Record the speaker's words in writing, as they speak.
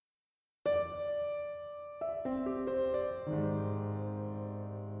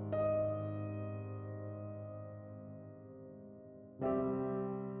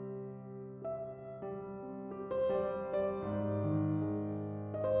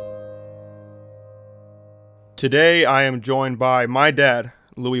Today, I am joined by my dad,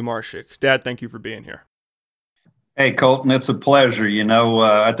 Louie Marschik. Dad, thank you for being here. Hey, Colton, it's a pleasure.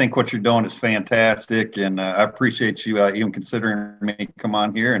 I think what you're doing is fantastic, and I appreciate you even considering me to come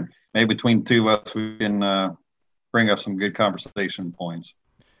on here. And maybe between the two of us, we can bring up some good conversation points.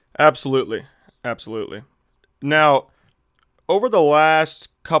 Absolutely. Absolutely. Now, over the last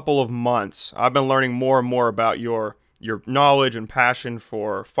couple of months, I've been learning more and more about your knowledge and passion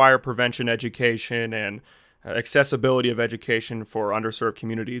for fire prevention education and accessibility of education for underserved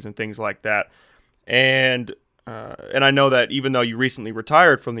communities and things like that. And and I know that even though you recently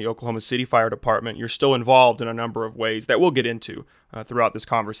retired from the Oklahoma City Fire Department, you're still involved in a number of ways that we'll get into throughout this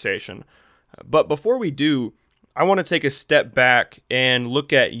conversation. But before we do, I want to take a step back and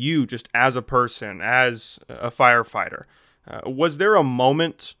look at you just as a person, as a firefighter. Was there a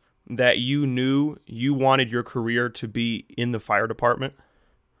moment that you knew you wanted your career to be in the fire department?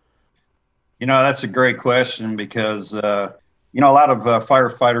 That's a great question because a lot of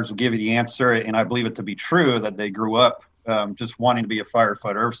firefighters will give you the answer, and I believe it to be true that they grew up just wanting to be a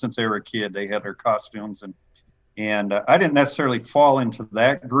firefighter ever since they were a kid. They had their costumes, and I didn't necessarily fall into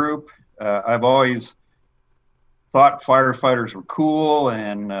that group. I've always thought firefighters were cool,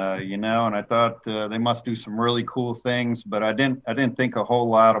 and I thought they must do some really cool things, but I didn't think a whole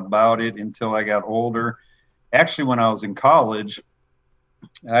lot about it until I got older. Actually, when I was in college,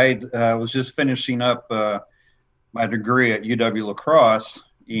 I was just finishing up my degree at UW La Crosse,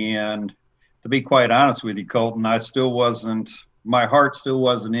 and to be quite honest with you, Colton, my heart still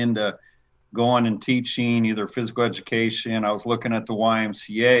wasn't into going and teaching either physical education. I was looking at the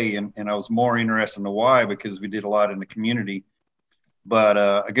YMCA, and I was more interested in the Y because we did a lot in the community. But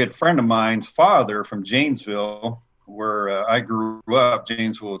a good friend of mine's father from Janesville, where I grew up,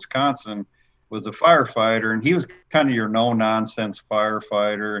 Janesville, Wisconsin, was a firefighter, and he was kind of your no nonsense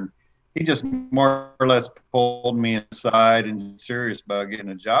firefighter. And he just more or less pulled me aside and serious about getting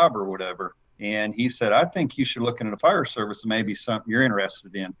a job or whatever. And he said, I think you should look into the fire service and maybe something you're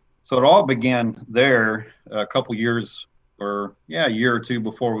interested in. So it all began there a couple years a year or two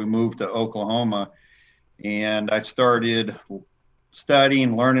before we moved to Oklahoma. And I started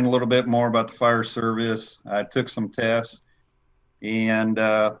studying, learning a little bit more about the fire service. I took some tests. And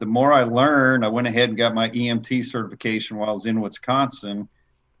the more I learned, I went ahead and got my EMT certification while I was in Wisconsin,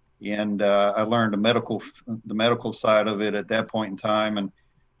 and I learned the medical side of it at that point in time, and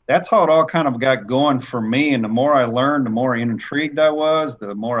that's how it all kind of got going for me. And the more I learned, the more intrigued I was,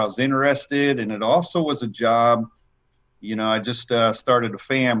 the more I was interested, and it also was a job. I just started a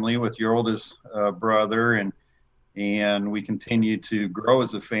family with your oldest brother, and we continued to grow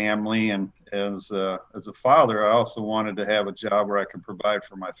as a family. And as a father, I also wanted to have a job where I could provide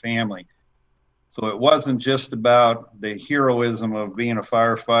for my family. So it wasn't just about the heroism of being a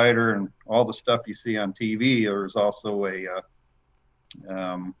firefighter and all the stuff you see on TV. There was also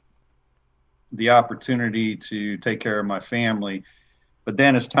the opportunity to take care of my family. But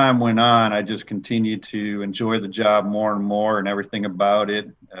then as time went on, I just continued to enjoy the job more and more and everything about it.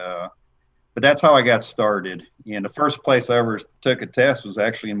 But that's how I got started. And the first place I ever took a test was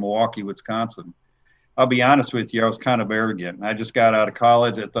actually in Milwaukee, Wisconsin. I'll be honest with you, I was kind of arrogant. I just got out of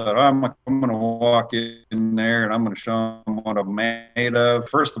college. I thought, I'm going to walk in there and I'm going to show them what I'm made of.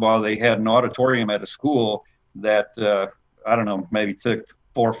 First of all, they had an auditorium at a school that, I don't know, maybe took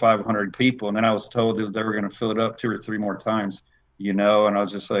 400 or 500 people. And then I was told that they were going to fill it up 2 or 3 more times, and I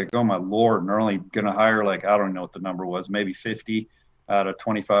was just like, oh, my Lord. And they're only going to hire, like, I don't know what the number was, maybe 50 out of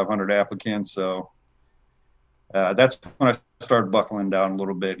 2,500 applicants. So that's when I started buckling down a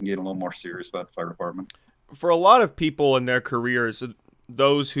little bit and getting a little more serious about the fire department. For a lot of people in their careers,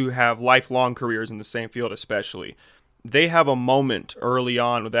 those who have lifelong careers in the same field especially, they have a moment early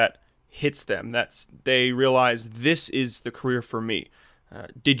on that hits them. They realize this is the career for me.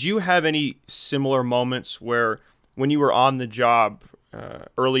 Did you have any similar moments where when you were on the job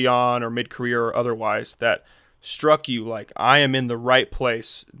early on or mid-career or otherwise that struck you like, I am in the right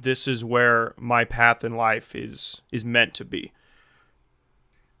place. This is where my path in life is meant to be?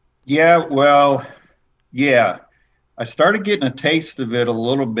 Yeah, well, yeah. I started getting a taste of it a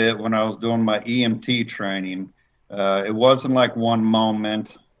little bit when I was doing my EMT training. It wasn't like one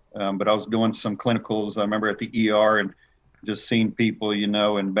moment, but I was doing some clinicals. I remember at the ER and just seeing people,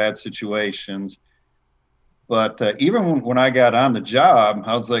 in bad situations. But even when I got on the job,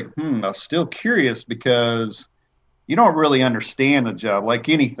 I was like, I was still curious because you don't really understand the job like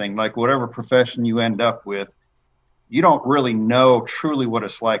anything, like whatever profession you end up with. You don't really know truly what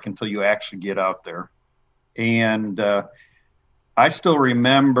it's like until you actually get out there. And I still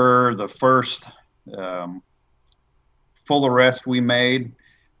remember the first full arrest we made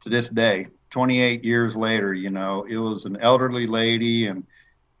to this day. 28 years later, it was an elderly lady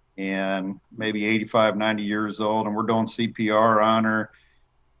and maybe 85, 90 years old, and we're doing CPR on her.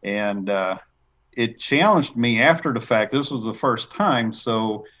 And it challenged me after the fact. This was the first time.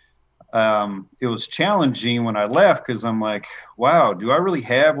 So it was challenging when I left because I'm like, wow, do I really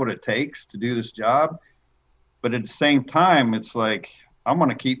have what it takes to do this job? But at the same time, it's like, I'm going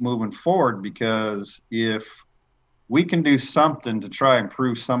to keep moving forward because if we can do something to try and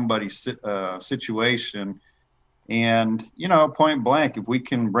improve somebody's situation, and, point blank, if we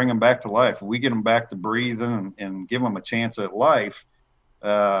can bring them back to life, if we get them back to breathing and give them a chance at life,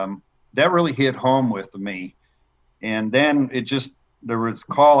 that really hit home with me. And then there was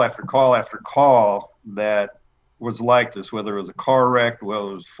call after call after call that was like this, whether it was a car wreck, whether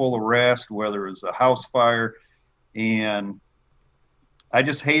it was full arrest, whether it was a house fire. And I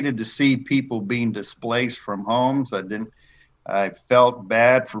just hated to see people being displaced from homes. I felt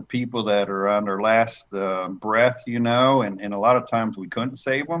bad for people that are on their last breath, and a lot of times we couldn't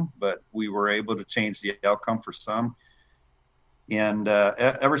save them, but we were able to change the outcome for some. And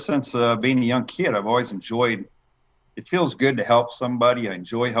ever since being a young kid, I've always enjoyed, it feels good to help somebody. I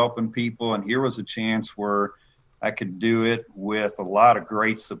enjoy helping people. And here was a chance where I could do it with a lot of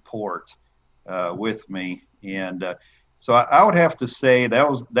great support with me. And so I would have to say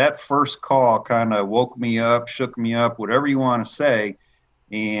that first call kind of woke me up, shook me up, whatever you want to say.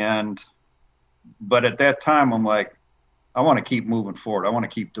 But at that time, I'm like, I want to keep moving forward. I want to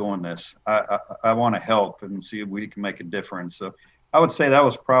keep doing this. I want to help and see if we can make a difference. So I would say that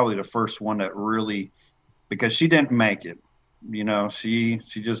was probably the first one that really, because she didn't make it, she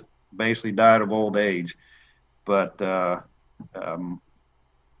just basically died of old age. But,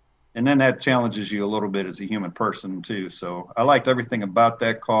 and then that challenges you a little bit as a human person too. So I liked everything about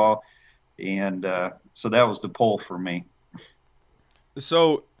that call. And so that was the pull for me.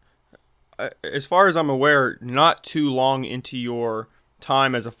 So as far as I'm aware, not too long into your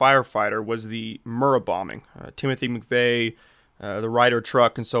time as a firefighter was the Murrah bombing, Timothy McVeigh, the Ryder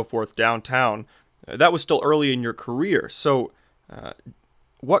truck, and so forth downtown. That was still early in your career. So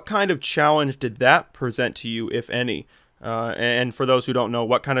what kind of challenge did that present to you, if any? And for those who don't know,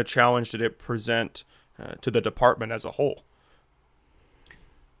 what kind of challenge did it present to the department as a whole?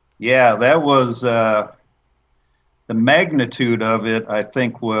 Yeah, that was the magnitude of it, I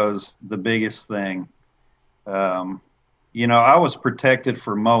think, was the biggest thing. I was protected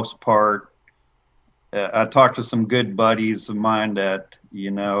for most part. I talked to some good buddies of mine that,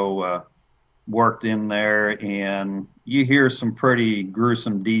 worked in there, and you hear some pretty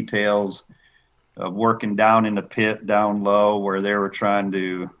gruesome details of working down in the pit down low where they were trying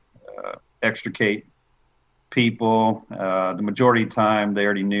to extricate people. The majority of the time they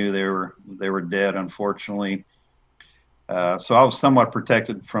already knew they were dead, unfortunately. So I was somewhat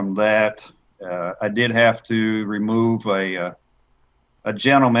protected from that. I did have to remove a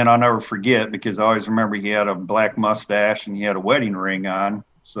gentleman I'll never forget, because I always remember he had a black mustache and he had a wedding ring on.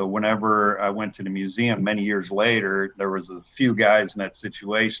 So whenever I went to the museum many years later, there was a few guys in that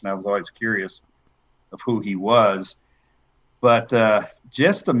situation. I was always curious of who he was. But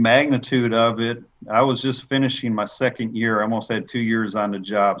just the magnitude of it, I was just finishing my second year. I almost had 2 years on the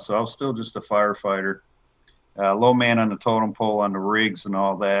job. So I was still just a firefighter, low man on the totem pole on the rigs and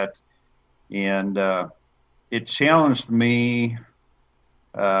all that. And it challenged me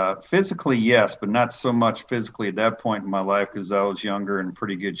physically, yes, but not so much physically at that point in my life because I was younger and in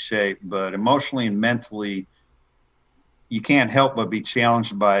pretty good shape. But emotionally and mentally, you can't help but be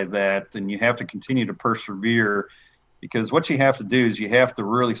challenged by that. And you have to continue to persevere, because what you have to do is you have to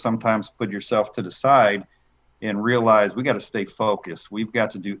really sometimes put yourself to the side and realize we got to stay focused. We've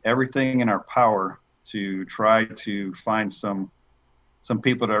got to do everything in our power to try to find some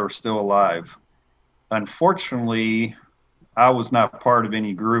people that are still alive. Unfortunately, I was not part of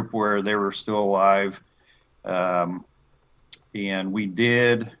any group where they were still alive. And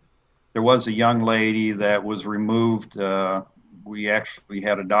there was a young lady that was removed. We actually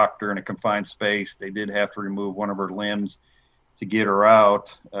had a doctor in a confined space. They did have to remove one of her limbs to get her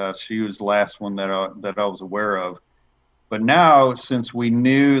out. She was the last one that I was aware of. But now, since we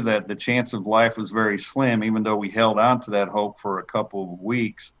knew that the chance of life was very slim, even though we held on to that hope for a couple of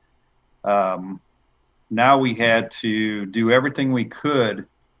weeks, now we had to do everything we could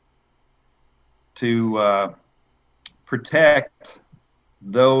to protect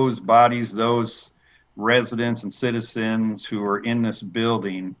those bodies, those residents and citizens who are in this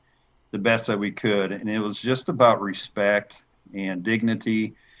building the best that we could. And it was just about respect and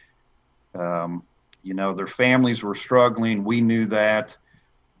dignity. Their families were struggling. We knew that.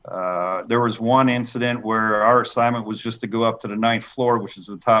 There was one incident where our assignment was just to go up to the ninth floor, which is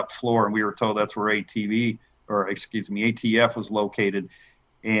the top floor, and we were told that's where ATF was located.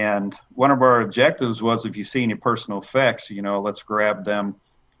 And one of our objectives was, if you see any personal effects, let's grab them,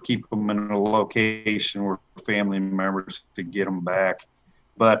 keep them in a location where family members could get them back.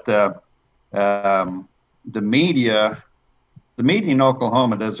 But the media in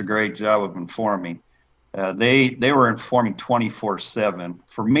Oklahoma does a great job of informing. They were informing 24/7.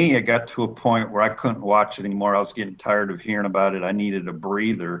 For me, it got to a point where I couldn't watch it anymore. I was getting tired of hearing about it. I needed a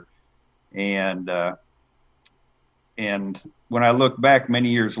breather. And when I look back many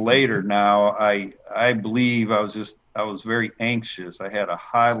years later now, I believe I was very anxious. I had a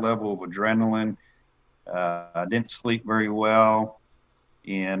high level of adrenaline. I didn't sleep very well.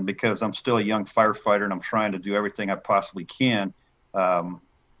 And because I'm still a young firefighter and I'm trying to do everything I possibly can,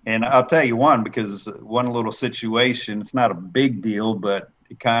 and I'll tell you because one little situation, it's not a big deal, but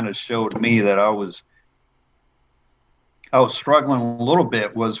it kind of showed me that I was struggling a little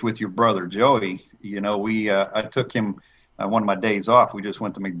bit, was with your brother, Joey. I took him one of my days off. We just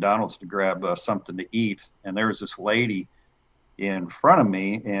went to McDonald's to grab something to eat. And there was this lady in front of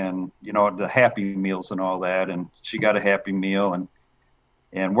me, and, the Happy Meals and all that. And she got a Happy Meal,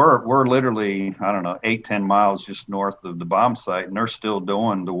 and we're literally, I don't know, 8-10 miles just north of the bomb site, and they're still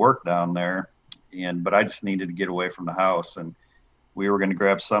doing the work down there. But I just needed to get away from the house, and we were going to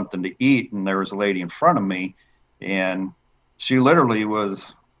grab something to eat. And there was a lady in front of me, and she literally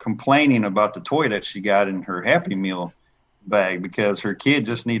was complaining about the toy that she got in her Happy Meal bag, because her kid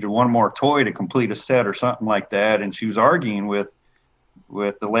just needed one more toy to complete a set or something like that. And she was arguing with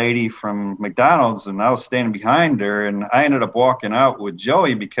the lady from McDonald's, and I was standing behind her, and I ended up walking out with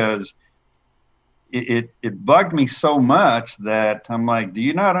Joey because it bugged me so much that I'm like, do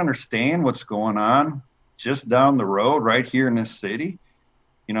you not understand what's going on just down the road right here in this city?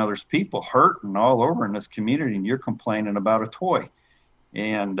 There's people hurting all over in this community, and you're complaining about a toy.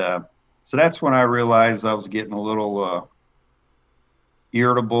 And so that's when I realized I was getting a little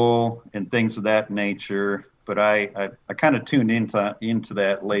irritable and things of that nature. But I kind of tuned into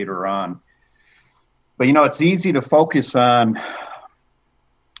that later on. But it's easy to focus on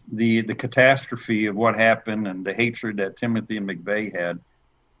the catastrophe of what happened and the hatred that Timothy and McVeigh had.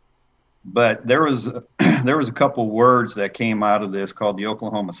 But there was a couple words that came out of this called the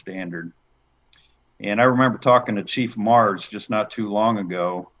Oklahoma Standard. And I remember talking to Chief Mars just not too long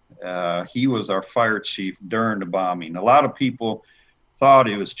ago. He was our fire chief during the bombing. A lot of people thought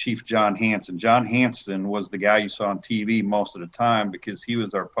it was Chief John Hanson. John Hanson was the guy you saw on TV most of the time because he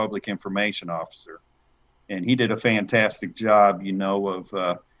was our public information officer. And he did a fantastic job,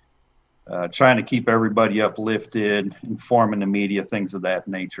 of trying to keep everybody uplifted, informing the media, things of that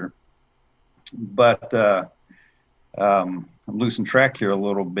nature. But I'm losing track here a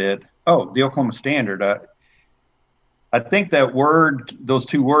little bit. Oh, the Oklahoma Standard. I think those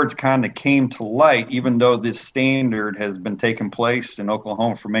two words kind of came to light, even though this standard has been taking place in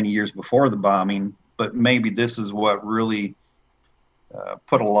Oklahoma for many years before the bombing. But maybe this is what really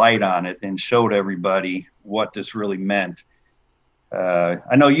put a light on it and showed everybody what this really meant.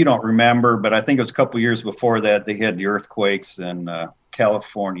 I know you don't remember, but I think it was a couple of years before that they had the earthquakes in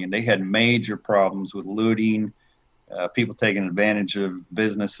California, and they had major problems with looting, people taking advantage of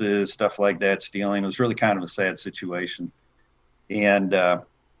businesses, stuff like that, stealing. It was really kind of a sad situation. And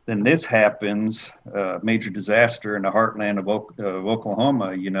then this happens, major disaster in the heartland of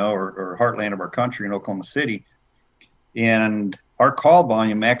Oklahoma, or heartland of our country in Oklahoma City. And our call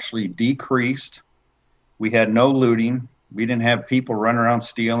volume actually decreased. We had no looting. We didn't have people running around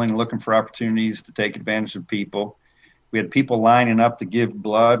stealing, looking for opportunities to take advantage of people. We had people lining up to give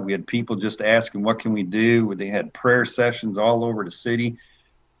blood. We had people just asking, what can we do? They had prayer sessions all over the city.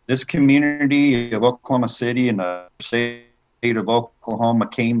 This community of Oklahoma City and the state of Oklahoma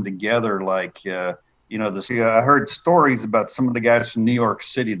came together like, I heard stories about some of the guys from New York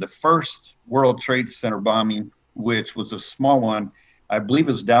City. The first World Trade Center bombing, which was a small one, I believe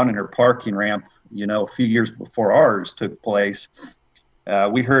it was down in their parking ramp, a few years before ours took place.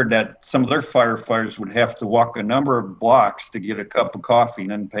 We heard that some of their firefighters would have to walk a number of blocks to get a cup of coffee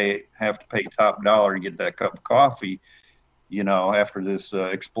and then have to pay top dollar to get that cup of coffee, after this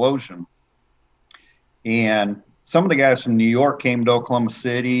explosion. And some of the guys from New York came to Oklahoma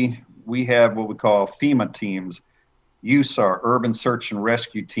City. We have what we call FEMA teams, USAR, Urban Search and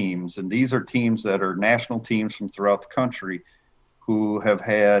Rescue teams. And these are teams that are national teams from throughout the country who have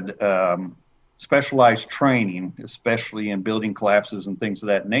had specialized training, especially in building collapses and things of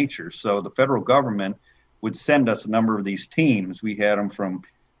that nature. So the federal government would send us a number of these teams. We had them from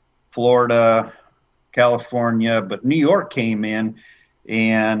Florida, California, but New York came in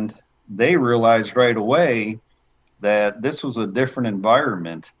And they realized right away that this was a different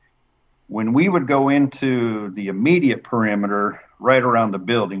environment. When we would go into the immediate perimeter right around the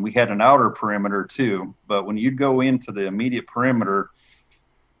building, we had an outer perimeter too. But when you'd go into the immediate perimeter,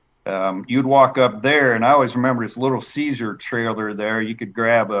 you'd walk up there, and I always remember this little Caesar trailer there. You could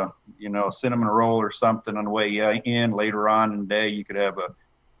grab a, cinnamon roll or something on the way in. Later on in the day, you could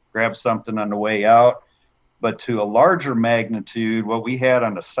grab something on the way out. But to a larger magnitude, what we had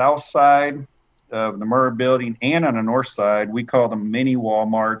on the south side of the Murrah building and on the north side, we call them mini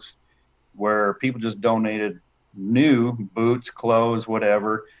Walmarts, where people just donated new boots, clothes,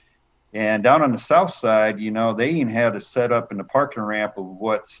 whatever. And down on the south side, they even had a set up in the parking ramp of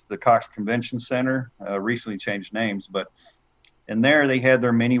what's the Cox Convention Center, recently changed names, but in there they had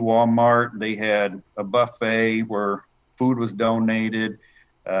their mini Walmart. They had a buffet where food was donated.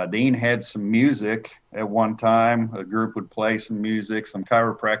 They even had some music at one time. A group would play some music. Some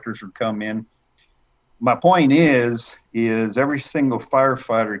chiropractors would come in. My point is every single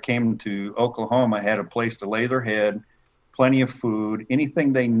firefighter that came to Oklahoma had a place to lay their head, plenty of food,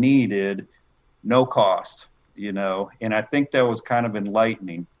 anything they needed, no cost, and I think that was kind of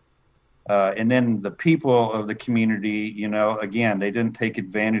enlightening. And then the people of the community, again, they didn't take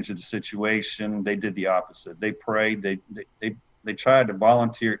advantage of the situation. They did the opposite. They prayed. They tried to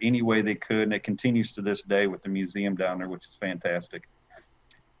volunteer any way they could, and it continues to this day with the museum down there, which is fantastic.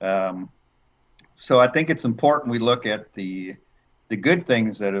 So I think it's important we look at the good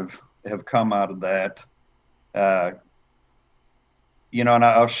things that have come out of that. And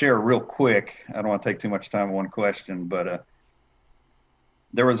I'll share real quick. I don't want to take too much time on one question, but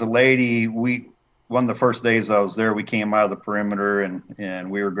there was a lady. One of the first days I was there, we came out of the perimeter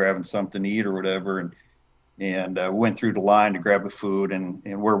and we were grabbing something to eat or whatever, and went through the line to grab the food, and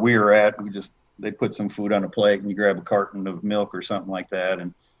where we were at, they put some food on a plate and you grab a carton of milk or something like that.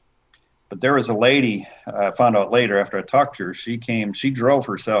 But there was a lady, I found out later after I talked to her, she drove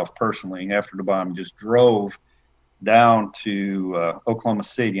herself personally after the bomb, just drove down to Oklahoma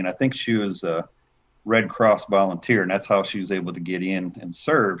City. And I think she was a Red Cross volunteer, and that's how she was able to get in and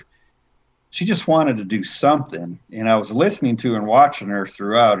serve. She just wanted to do something. And I was listening to her and watching her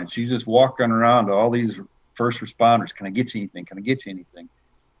throughout, and she's just walking around to all these first responders. Can I get you anything? Can I get you anything?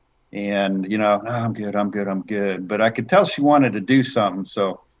 And, no, I'm good. But I could tell she wanted to do something.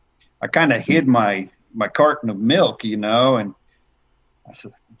 So I kind of hid my carton of milk, and I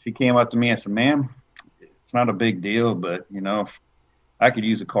said, she came up to me. I said, ma'am, it's not a big deal, but, if I could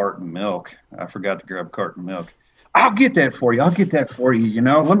use a carton of milk. I forgot to grab a carton of milk. I'll get that for you. Let me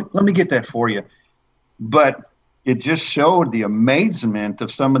get that for you. But it just showed the amazement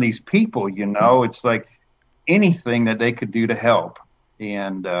of some of these people, it's like anything that they could do to help.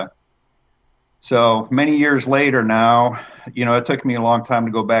 And so many years later now, it took me a long time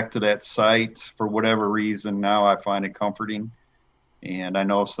to go back to that site for whatever reason. Now I find it comforting. And I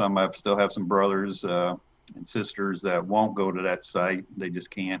know I still have some brothers and sisters that won't go to that site. They just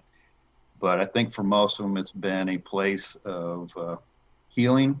can't. But I think for most of them, it's been a place of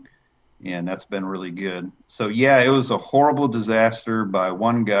healing, and that's been really good. So, yeah, it was a horrible disaster by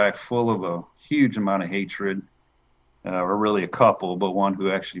one guy full of a huge amount of hatred, or really a couple, but one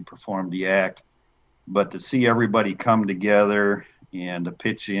who actually performed the act. But to see everybody come together and to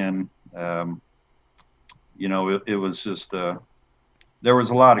pitch in, it was just there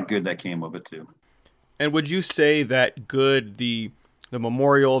was a lot of good that came of it too. And would you say that good, the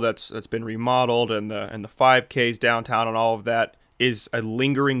memorial that's been remodeled and the 5Ks downtown and all of that is a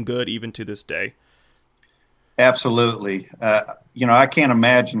lingering good even to this day? Absolutely. I can't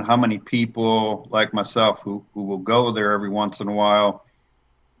imagine how many people like myself who will go there every once in a while.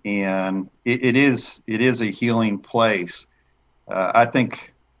 And it is a healing place. I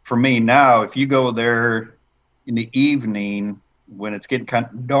think for me now, if you go there in the evening when it's getting kind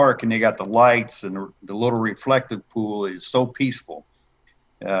of dark and they got the lights and the little reflective pool is so peaceful,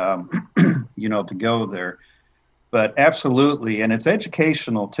 to go there. But absolutely, and it's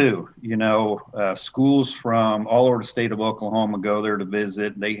educational too. Schools from all over the state of Oklahoma go there to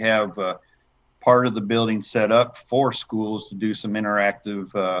visit. They have part of the building set up for schools to do some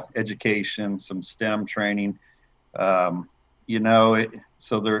interactive education, some STEM training.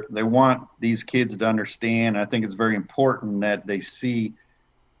 So they want these kids to understand. I think it's very important that they see,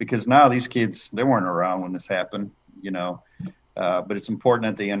 because now these kids, they weren't around when this happened, but it's important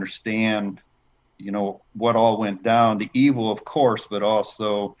that they understand, what all went down, the evil, of course, but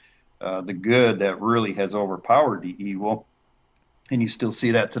also the good that really has overpowered the evil. And you still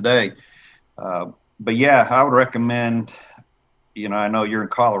see that today. But yeah, I would recommend, I know you're in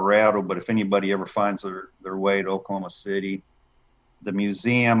Colorado, but if anybody ever finds their way to Oklahoma City, The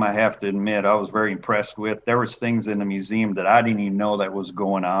museum, I have to admit, I was very impressed with. There was things in the museum that I didn't even know that was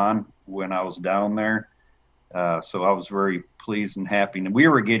going on when I was down there. So I was very pleased and happy. And we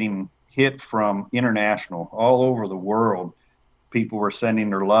were getting hit from international all over the world. People were sending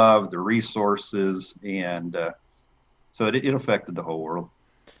their love, their resources, and so it affected the whole world.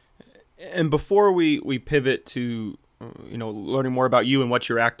 And before we pivot to learning more about you and what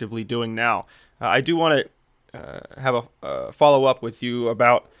you're actively doing now, I do want to have a follow up with you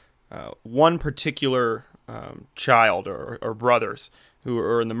about one particular child or brothers who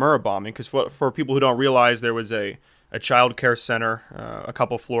are in the Murrah bombing. Because for people who don't realize, there was a child care center a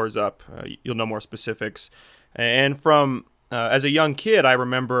couple floors up. You'll know more specifics. And from as a young kid, I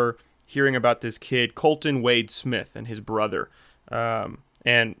remember hearing about this kid, Colton Wade Smith, and his brother.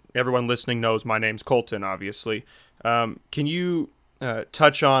 And everyone listening knows my name's Colton, obviously. Can you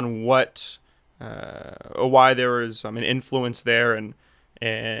touch on why there was an influence there,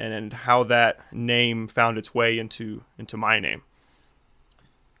 and how that name found its way into my name?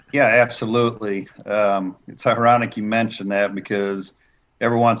 Yeah, absolutely. It's ironic you mentioned that because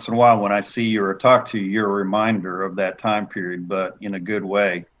every once in a while when I see you or talk to you, you're a reminder of that time period, but in a good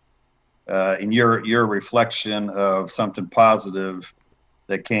way. And you're a reflection of something positive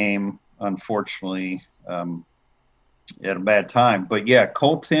that came, unfortunately, at a bad time. But yeah,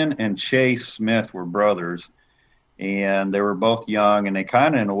 Colton and Chase Smith were brothers, and they were both young, and they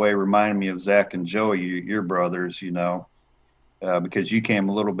kind of, in a way, reminded me of Zach and Joey, your brothers, because you came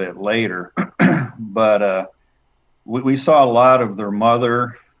a little bit later. But we saw a lot of their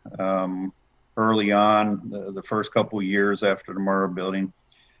mother early on, the first couple of years after the Murrah building.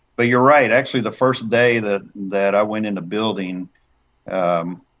 But you're right. Actually, the first day that I went in the building,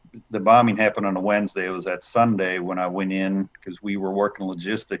 the bombing happened on a Wednesday. It was that Sunday when I went in because we were working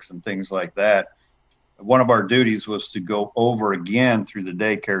logistics and things like that. One of our duties was to go over again through the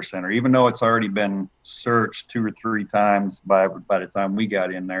daycare center, even though it's already been searched 2 or 3 times by the time we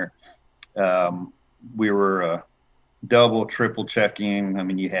got in there. We were double, triple checking. I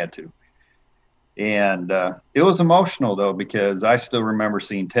mean, you had to. And it was emotional, though, because I still remember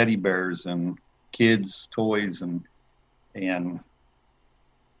seeing teddy bears and kids' toys and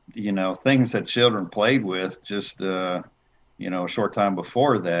things that children played with just, a short time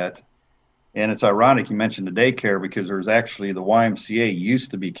before that. And it's ironic you mentioned the daycare because there was actually the YMCA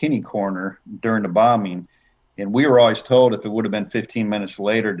used to be Kinney Corner during the bombing. And we were always told if it would have been 15 minutes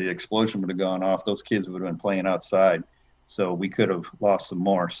later, the explosion would have gone off. Those kids would have been playing outside. So we could have lost some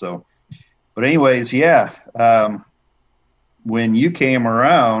more. So, but anyways, yeah. When you came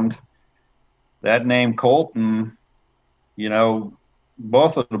around, that name Colton,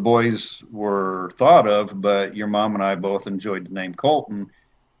 both of the boys were thought of, but your mom and I both enjoyed the name Colton.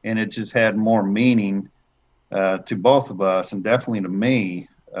 And it just had more meaning to both of us, and definitely to me,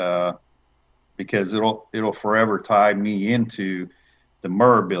 because it'll forever tie me into the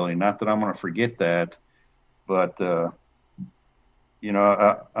Murrah building. Not that I'm going to forget that, but I'm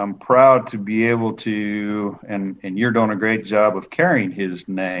proud to be able to, and you're doing a great job of carrying his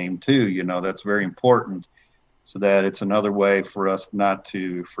name too. That's very important, so that it's another way for us not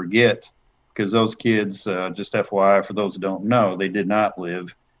to forget. Because those kids, just FYI, for those who don't know, they did not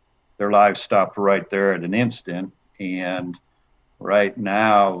live. Their lives stopped right there at an instant. And right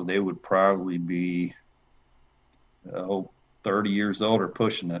now, they would probably be 30 years old or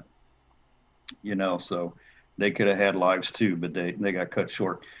pushing it, so they could have had lives too, but they got cut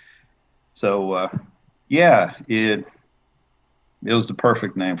short. So, yeah, it was the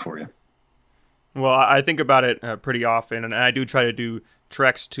perfect name for you. Well, I think about it pretty often, and I do try to do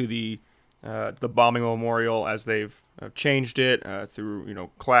treks to the bombing memorial as they've changed it through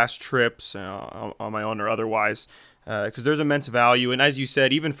class trips on my own or otherwise, because there's immense value. And as you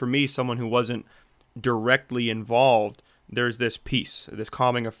said, even for me, someone who wasn't directly involved, there's this peace, this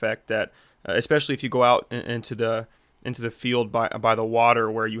calming effect that, especially if you go out into the field by the water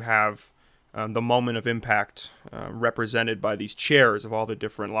where you have the moment of impact represented by these chairs of all the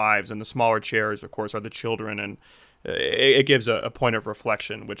different lives, and the smaller chairs, of course, are the children, and it gives a point of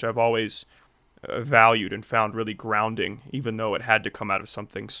reflection, which I've always valued and found really grounding, even though it had to come out of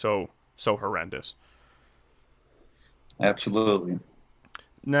something so horrendous. Absolutely.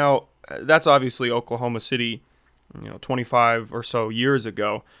 Now, that's obviously Oklahoma City, 25 or so years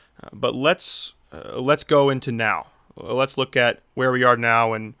ago. But let's go into now. Let's look at where we are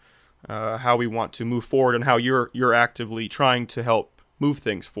now and how we want to move forward, and how you're actively trying to help move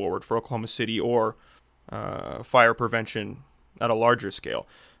things forward for Oklahoma City or fire prevention at a larger scale.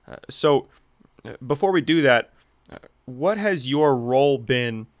 So before we do that, what has your role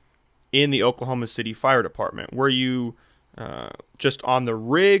been in the Oklahoma City Fire Department? Were you just on the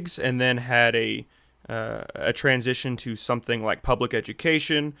rigs, and then had a transition to something like public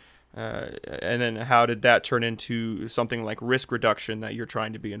education? And then how did that turn into something like risk reduction that you're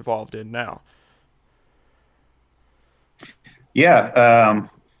trying to be involved in now? Yeah,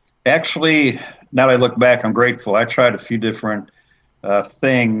 actually, now that I look back, I'm grateful. I tried a few different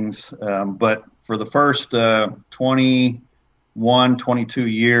things, but for the first 21, 22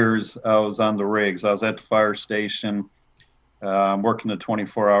 years, I was on the rigs. I was at the fire station, working the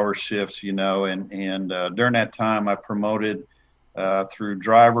 24-hour shifts, and during that time, I promoted through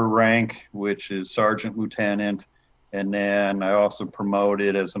driver rank, which is sergeant lieutenant. And then I also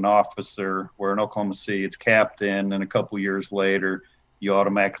promoted as an officer, where in Oklahoma City it's captain. And a couple years later, you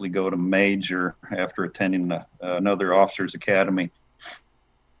automatically go to major after attending another officer's academy.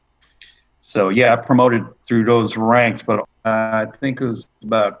 So yeah, I promoted through those ranks, but I think it was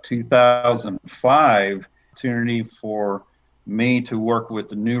about 2005 opportunity for me to work with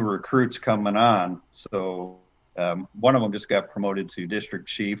the new recruits coming on. So one of them just got promoted to district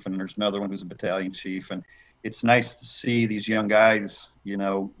chief, and there's another one who's a battalion chief. And it's nice to see these young guys,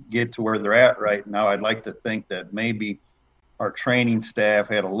 get to where they're at right now. I'd like to think that maybe our training staff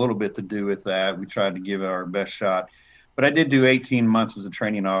had a little bit to do with that. We tried to give it our best shot. But I did do 18 months as a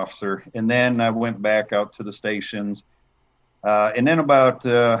training officer, and then I went back out to the stations. And then about,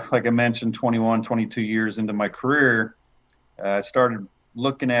 like I mentioned, 21, 22 years into my career, I started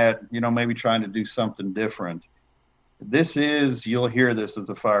looking at, maybe trying to do something different. You'll hear this as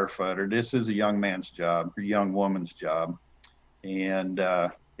a firefighter, this is a young man's job, a young woman's job. And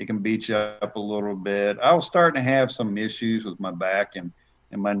it can beat you up a little bit. I was starting to have some issues with my back and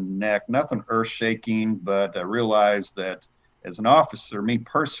my neck, nothing earth shaking, but I realized that as an officer, me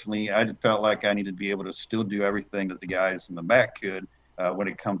personally, I felt like I needed to be able to still do everything that the guys in the back could when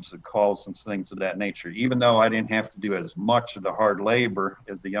it comes to calls and things of that nature. Even though I didn't have to do as much of the hard labor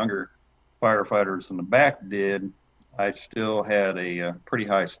as the younger firefighters in the back did, I still had a pretty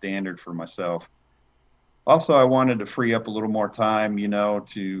high standard for myself. Also, I wanted to free up a little more time,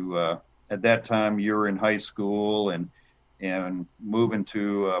 to at that time you were in high school, and moving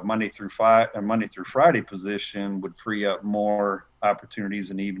to a Monday through Friday position would free up more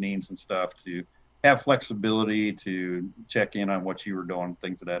opportunities in evenings and stuff to have flexibility to check in on what you were doing,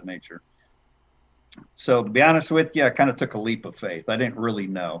 things of that nature. So to be honest with you, I kind of took a leap of faith. I didn't really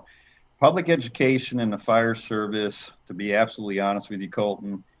know. Public education in the fire service, to be absolutely honest with you,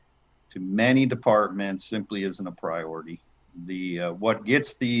 Colton, to many departments simply isn't a priority. What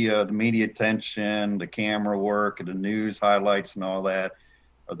gets the media attention, the camera work, the news highlights, and all that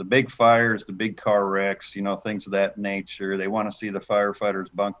are the big fires, the big car wrecks, things of that nature. They want to see the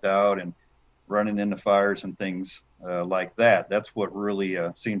firefighters bunked out and running into fires and things like that. That's what really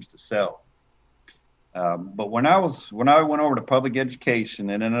seems to sell. But when I went over to public education,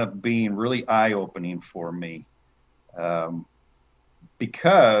 it ended up being really eye-opening for me.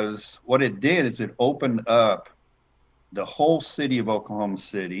 Because what it did is it opened up the whole city of Oklahoma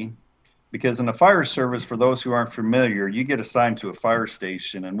City. Because in the fire service, for those who aren't familiar, you get assigned to a fire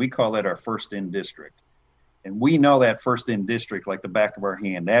station, and we call that our first in district. And we know that first in district like the back of our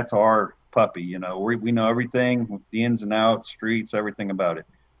hand. That's our puppy, we know everything, the ins and outs, streets, everything about it.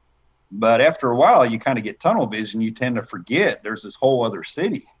 But after a while, you kind of get tunnel vision. You tend to forget there's this whole other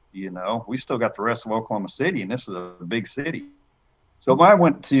city. We still got the rest of Oklahoma City, and this is a big city. So when I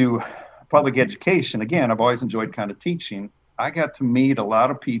went to public education, again, I've always enjoyed kind of teaching. I got to meet a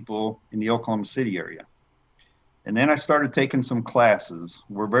lot of people in the Oklahoma City area. And then I started taking some classes.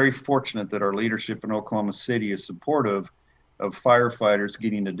 We're very fortunate that our leadership in Oklahoma City is supportive of firefighters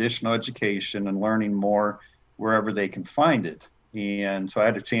getting additional education and learning more wherever they can find it. And so I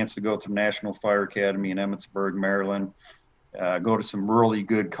had a chance to go to the National Fire Academy in Emmitsburg, Maryland, go to some really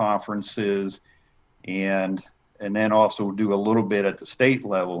good conferences, and then also do a little bit at the state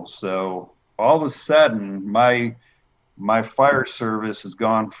level. So all of a sudden, my fire service has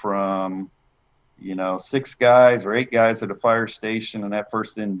gone from, 6 guys or 8 guys at a fire station in that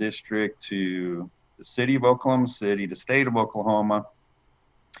first in district to the city of Oklahoma City, the state of Oklahoma.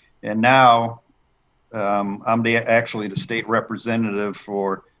 And now I'm actually the state representative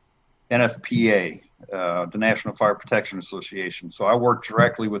for NFPA, the National Fire Protection Association. So I work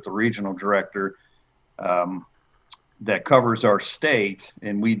directly with the regional director that covers our state,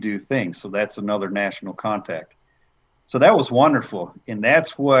 and we do things. So that's another national contact. So that was wonderful. And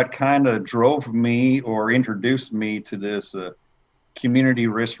that's what kind of drove me or introduced me to this community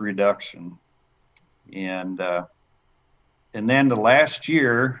risk reduction. And then the last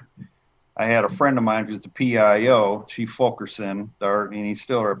year, I had a friend of mine who's the PIO, Chief Fulkerson, and he's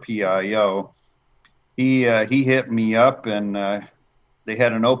still our PIO. he hit me up, and they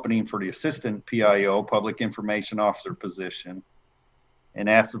had an opening for the assistant PIO, public information officer position, and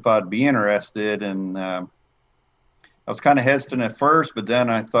asked if I'd be interested. And I was kind of hesitant at first, but then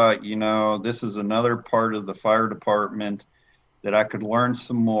I thought, this is another part of the fire department that I could learn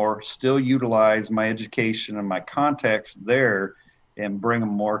some more, still utilize my education and my contacts there, and bring them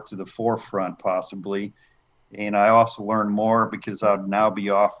more to the forefront possibly. And I also learned more because I'd now be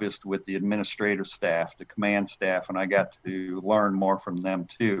officed with the administrative staff, the command staff, and I got to learn more from them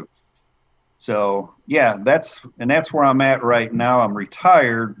too. So yeah, that's where I'm at right now. I'm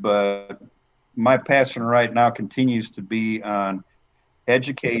retired, but my passion right now continues to be on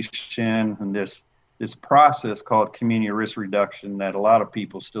education and this process called community risk reduction that a lot of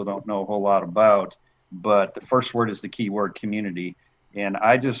people still don't know a whole lot about. But the first word is the key word, community. And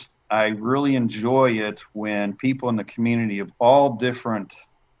I really enjoy it when people in the community of all different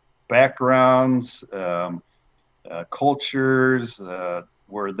backgrounds, cultures,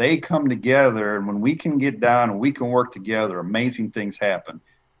 where they come together, and when we can get down and we can work together, amazing things happen.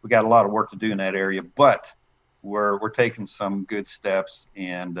 We got a lot of work to do in that area, but we're taking some good steps.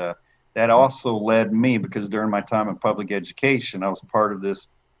 And that also led me, because during my time in public education, I was part of this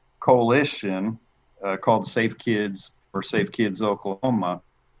coalition called Safe Kids or Safe Kids Oklahoma.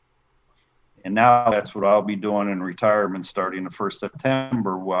 And now that's what I'll be doing in retirement starting the 1st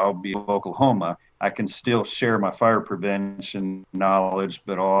September, while I'll be in Oklahoma. I can still share my fire prevention knowledge,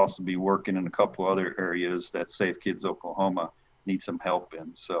 but I'll also be working in a couple other areas that Safe Kids Oklahoma need some help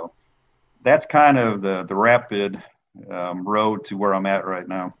in. So that's kind of the rapid road to where I'm at right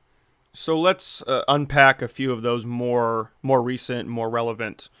now. So let's unpack a few of those more recent, more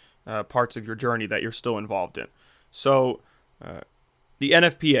relevant parts of your journey that you're still involved in. So the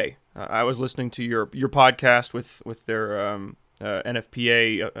NFPA. I was listening to your podcast with their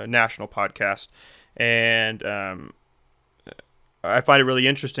NFPA national podcast, and I find it really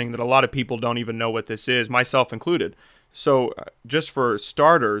interesting that a lot of people don't even know what this is, myself included. So just for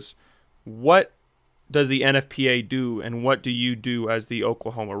starters, what does the NFPA do, and what do you do as the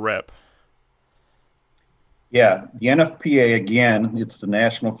Oklahoma rep? Yeah, the NFPA, again, it's the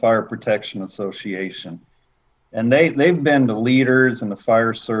National Fire Protection Association. And they've been the leaders in the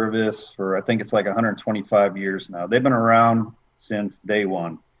fire service for, I think it's like 125 years now. They've been around since day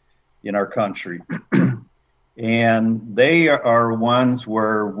one in our country. And they are ones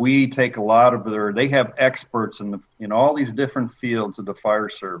where we take a lot of they have experts in all these different fields of the fire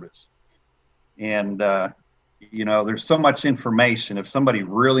service. And, there's so much information. If somebody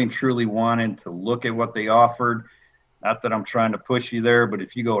really and truly wanted to look at what they offered, not that I'm trying to push you there, but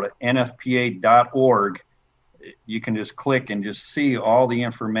if you go to nfpa.org, you can just click and just see all the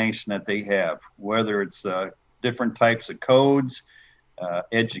information that they have, whether it's different types of codes,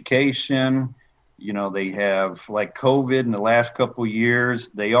 education. They have like COVID in the last couple of years.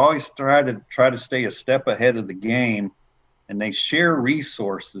 They always try to stay a step ahead of the game, and they share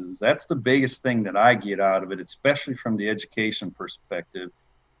resources. That's the biggest thing that I get out of it, especially from the education perspective,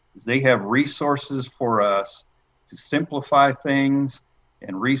 is they have resources for us to simplify things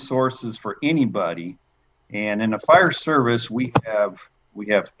and resources for anybody. And in the fire service, we have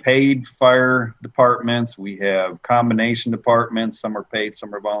paid fire departments. We have combination departments. Some are paid,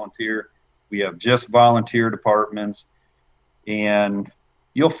 some are volunteer. We have just volunteer departments. And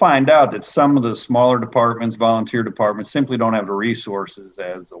you'll find out that some of the smaller departments, volunteer departments, simply don't have the resources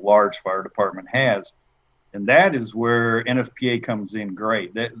as a large fire department has. And that is where NFPA comes in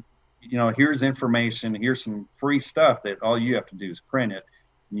great. That, here's information, here's some free stuff that all you have to do is print it,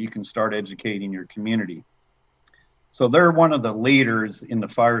 and you can start educating your community. So they're one of the leaders in the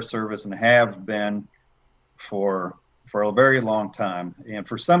fire service and have been for a very long time. And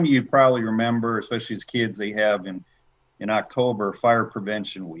for some of you probably remember, especially as kids, they have in October Fire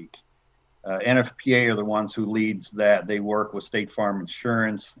Prevention Week. NFPA are the ones who leads that. They work with State Farm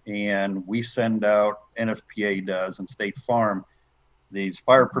Insurance, and we send out, NFPA does, and State Farm, these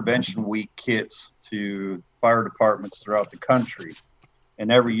Fire Prevention Week kits to fire departments throughout the country.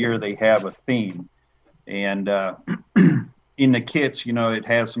 And every year they have a theme. And in the kits, it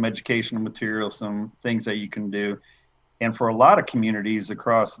has some educational material, some things that you can do. And for a lot of communities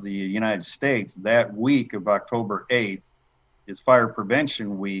across the United States, that week of October 8th is Fire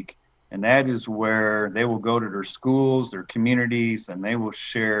Prevention Week. And that is where they will go to their schools, their communities, and they will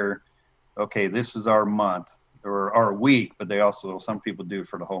share, okay, this is our month or our week, but some people do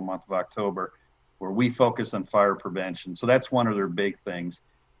for the whole month of October, where we focus on fire prevention. So that's one of their big things.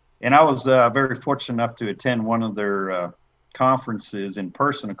 And I was very fortunate enough to attend one of their conferences in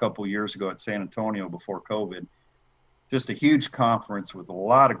person a couple of years ago at San Antonio before COVID. just a huge conference with a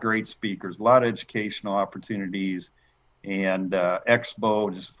lot of great speakers, a lot of educational opportunities, and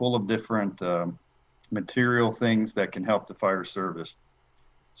expo just full of different material things that can help the fire service.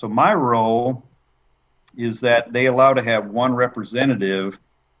 So my role is that they allow to have one representative,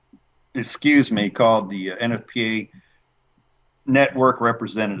 called the NFPA network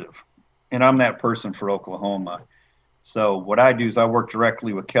representative. And I'm that person for Oklahoma. So what I do is I work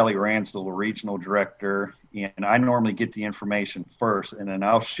directly with Kelly Ransdell, the regional director, and I normally get the information first, and then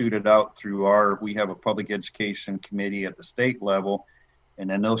I'll shoot it out through we have a public education committee at the state level, and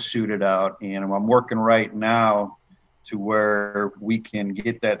then they'll shoot it out. And I'm working right now to where we can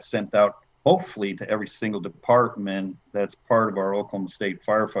get that sent out, hopefully to every single department that's part of our Oklahoma State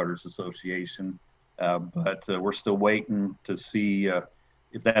Firefighters Association. But we're still waiting to see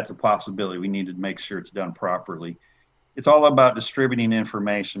if that's a possibility. We need to make sure it's done properly. It's all about distributing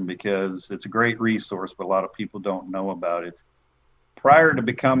information because it's a great resource, but a lot of people don't know about it. Prior to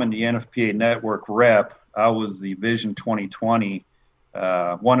becoming the NFPA network rep, I was the Vision 2020,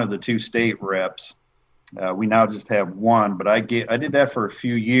 one of the two state reps. We now just have one, but I did that for a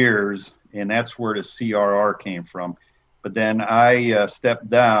few years, and that's where the CRR came from. But then I stepped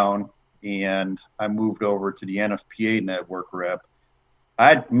down and I moved over to the NFPA network rep.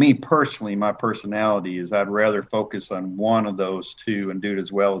 Me personally, my personality is I'd rather focus on one of those two and do it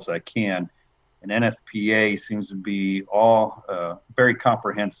as well as I can. And NFPA seems to be all very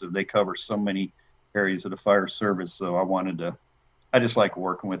comprehensive. They cover so many areas of the fire service. So I just like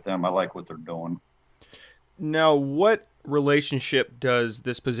working with them. I like what they're doing. Now, what relationship does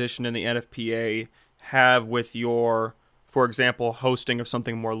this position in the NFPA have with your, for example, hosting of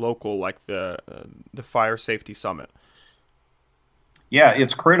something more local like the Fire Safety Summit? Yeah,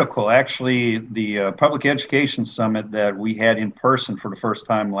 it's critical. Actually, the Public Education Summit that we had in person for the first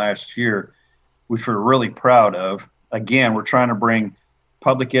time last year, which we're really proud of. Again, we're trying to bring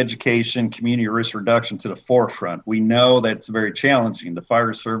public education, community risk reduction to the forefront. We know that it's very challenging. The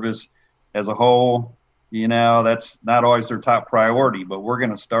fire service as a whole, that's not always their top priority, but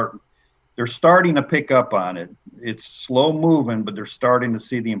they're starting to pick up on it. It's slow moving, but they're starting to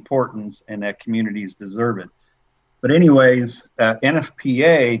see the importance and that communities deserve it. But anyways,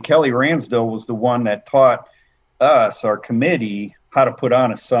 NFPA, Kelly Ransdell was the one that taught us, our committee, how to put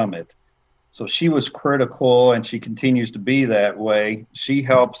on a summit. So she was critical, and she continues to be that way. She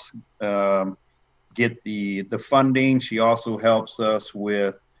helps get the funding. She also helps us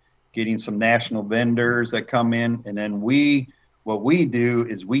with getting some national vendors that come in. And then what we do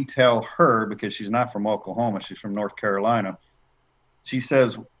is we tell her, because she's not from Oklahoma, she's from North Carolina. She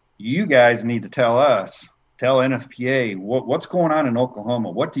says, you guys need to tell NFPA what's going on in Oklahoma.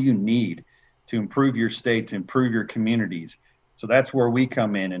 What do you need to improve your state, to improve your communities? So that's where we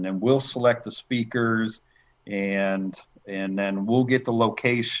come in, and then we'll select the speakers, and then we'll get the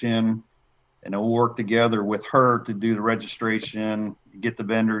location, and then we'll work together with her to do the registration, get the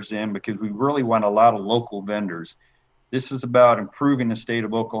vendors in, because we really want a lot of local vendors. This is about improving the state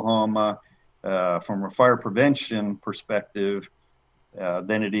of Oklahoma from a fire prevention perspective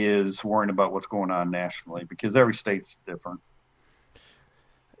than it is worrying about what's going on nationally, because every state's different.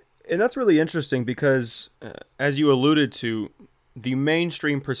 And that's really interesting because, as you alluded to, the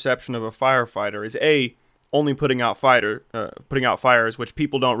mainstream perception of a firefighter is only putting out fires, which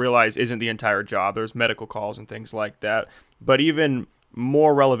people don't realize isn't the entire job. There's medical calls and things like that. But even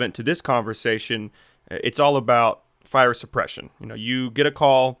more relevant to this conversation, it's all about fire suppression. You get a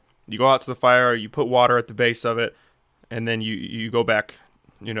call, you go out to the fire, you put water at the base of it, and then you go back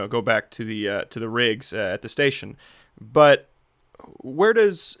to the rigs at the station. But where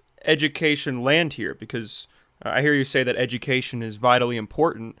does education land here? Because I hear you say that education is vitally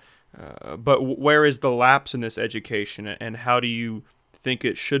important, but where is the lapse in this education, and how do you think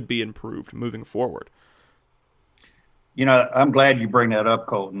it should be improved moving forward? I'm glad you bring that up,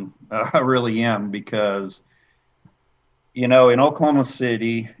 Colton. I really am, because in Oklahoma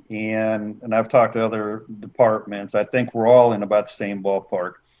City, and I've talked to other departments, I think we're all in about the same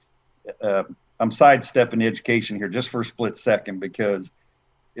ballpark. I'm sidestepping education here just for a split second, because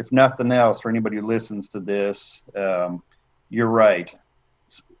if nothing else, for anybody who listens to this, you're right.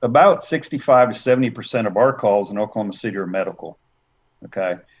 About 65 to 70% of our calls in Oklahoma City are medical.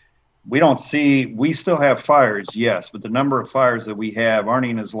 Okay. We still have fires, yes, but the number of fires that we have aren't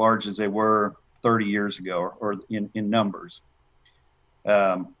even as large as they were 30 years ago, or in numbers.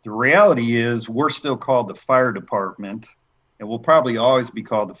 The reality is we're still called the fire department, and we'll probably always be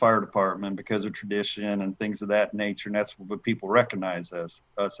called the fire department because of tradition and things of that nature, and that's what people recognize us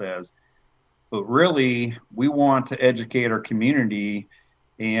as. But really, we want to educate our community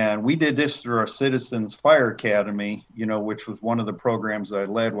And we did this through our Citizens Fire Academy, which was one of the programs I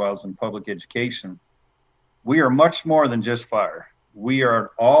led while I was in public education. We are much more than just fire. We are an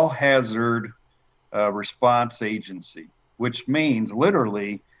all hazard response agency, which means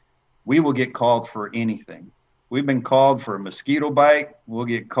literally we will get called for anything. We've been called for a mosquito bite. We'll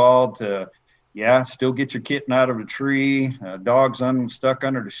get called to, still get your kitten out of a tree, dogs stuck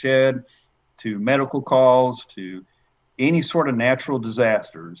under the shed, to medical calls, to any sort of natural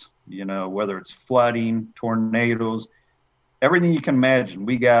disasters, whether it's flooding, tornadoes, everything you can imagine.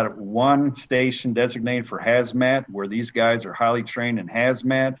 We got one station designated for hazmat where these guys are highly trained in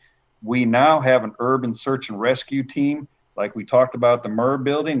hazmat. We now have an urban search and rescue team. Like we talked about the Murrah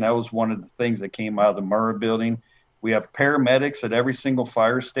building, that was one of the things that came out of the Murrah building. We have paramedics at every single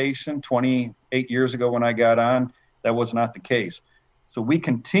fire station. 28 years ago when I got on, that was not the case. So we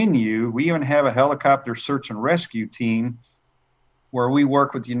continue. We even have a helicopter search and rescue team where we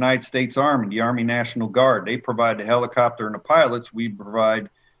work with the United States Army, the Army National Guard. They provide the helicopter and the pilots. We provide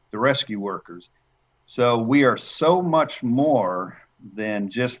the rescue workers. So we are so much more than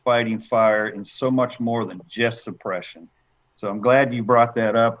just fighting fire and so much more than just suppression. So I'm glad you brought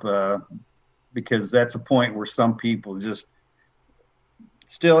that up because that's a point where some people just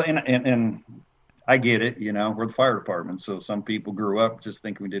still, and I get it, we're the fire department. So some people grew up just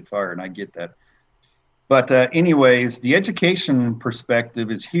thinking we did fire, and I get that. But anyways, the education perspective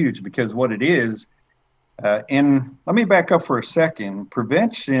is huge because what it is, and let me back up for a second,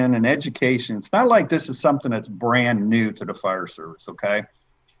 prevention and education, it's not like this is something that's brand new to the fire service, okay?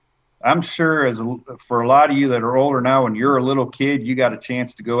 I'm sure for a lot of you that are older now, when you're a little kid, you got a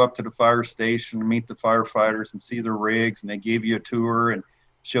chance to go up to the fire station and meet the firefighters and see their rigs, and they gave you a tour and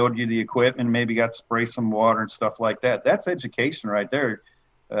showed you the equipment, maybe got to spray some water and stuff like that. That's education right there.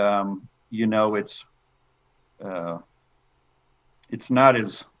 It's not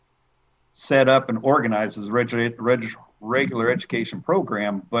as set up and organized as a regular education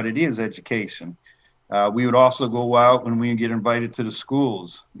program, but it is education. We would also go out when we get invited to the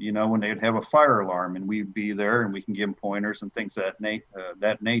schools, when they'd have a fire alarm, and we'd be there and we can give them pointers and things of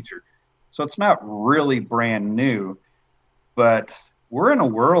that nature. So it's not really brand new, but we're in a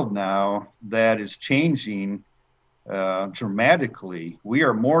world now that is changing dramatically. We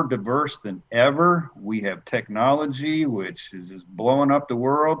are more diverse than ever. We have technology, which is just blowing up the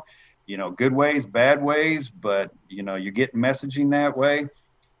world, good ways, bad ways, but, you're getting messaging that way.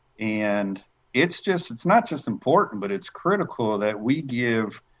 And it's not just important, but it's critical that we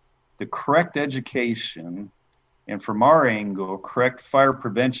give the correct education, and from our angle, correct fire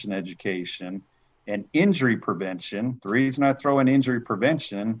prevention education and injury prevention. The reason I throw in injury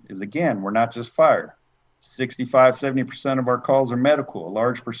prevention is, again, we're not just fire. 65-70% of our calls are medical. A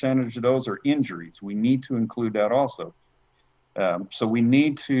large percentage of those are injuries. We need to include that also. So we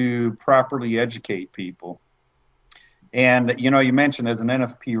need to properly educate people. And, you mentioned as an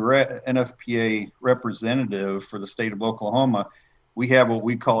NFPA representative for the state of Oklahoma, we have what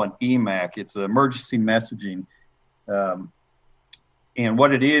we call an EMAC. It's emergency messaging. And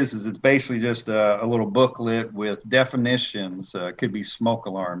what it is it's basically just a little booklet with definitions. It could be smoke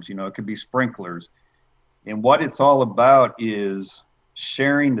alarms, it could be sprinklers. And what it's all about is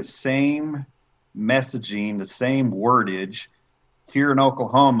sharing the same messaging, the same wordage here in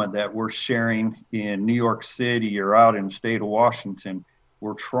Oklahoma that we're sharing in New York City or out in the state of Washington.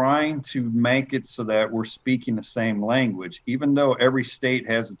 We're trying to make it so that we're speaking the same language, even though every state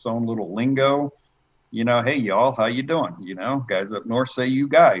has its own little lingo. Hey, y'all, how you doing? Guys up north say you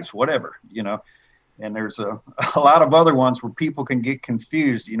guys, whatever, and there's a lot of other ones where people can get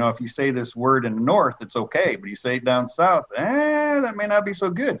confused. If you say this word in the north, it's okay, but you say it down south, that may not be so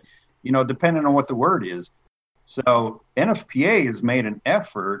good, depending on what the word is. So NFPA has made an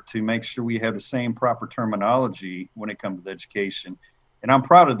effort to make sure we have the same proper terminology when it comes to education. And I'm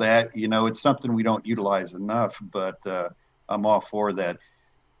proud of that. It's something we don't utilize enough, but I'm all for that.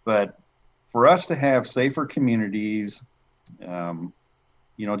 But for us to have safer communities,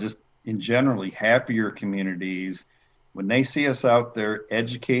 just in generally happier communities, when they see us out there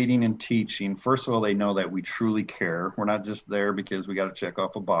educating and teaching, first of all, they know that we truly care. We're not just there because we got to check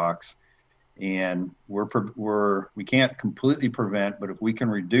off a box. And we can't completely prevent, but if we can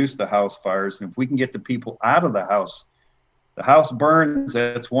reduce the house fires and if we can get the people out of the house burns,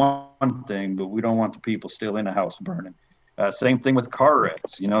 that's one thing, but we don't want the people still in the house burning. Same thing with car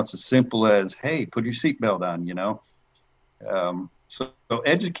wrecks. It's as simple as, hey, put your seatbelt on, So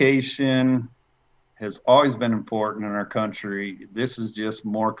education has always been important in our country. This is just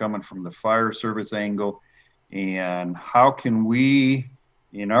more coming from the fire service angle. And how can we,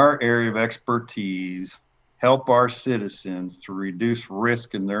 in our area of expertise, help our citizens to reduce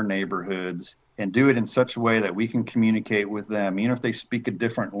risk in their neighborhoods and do it in such a way that we can communicate with them, even if they speak a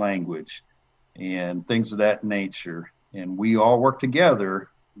different language and things of that nature, and we all work together,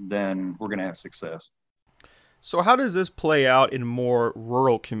 then we're going to have success. So, how does this play out in more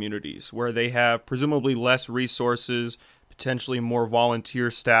rural communities where they have presumably less resources, potentially more volunteer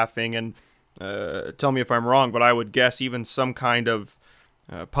staffing, and tell me if I'm wrong, but I would guess even some kind of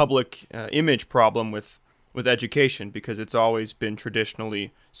public image problem with education because it's always been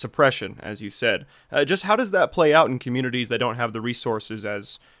traditionally suppression, as you said. Just how does that play out in communities that don't have the resources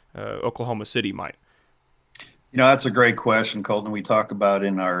as Oklahoma City might? That's a great question, Colton. We talk about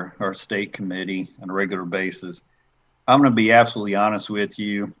in our state committee on a regular basis. I'm going to be absolutely honest with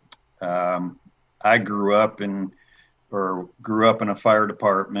you. I grew up in a fire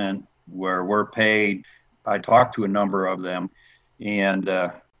department where we're paid. I talked to a number of them, and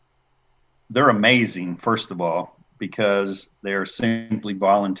they're amazing, first of all, because they're simply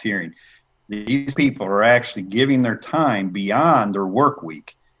volunteering. These people are actually giving their time beyond their work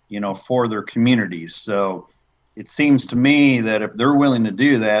week, for their communities. So it seems to me that if they're willing to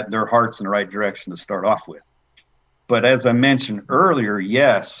do that, their heart's in the right direction to start off with. But as I mentioned earlier,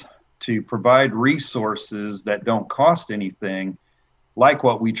 yes, to provide resources that don't cost anything, like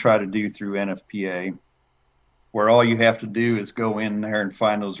what we try to do through NFPA, where all you have to do is go in there and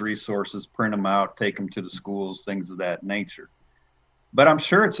find those resources, print them out, take them to the schools, things of that nature. But I'm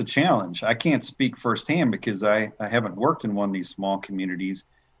sure it's a challenge. I can't speak firsthand because I haven't worked in one of these small communities,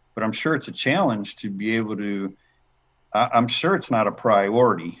 but I'm sure it's a challenge to be able to, I'm sure it's not a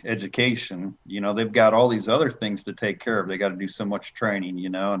priority, education. They've got all these other things to take care of. They got to do so much training,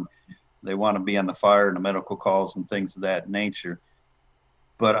 and they want to be on the fire and the medical calls and things of that nature.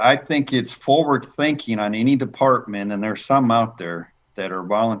 But I think it's forward thinking on any department, and there's some out there that are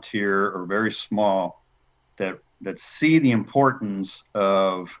volunteer or very small that see the importance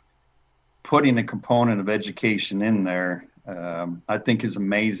of putting a component of education in there. I think is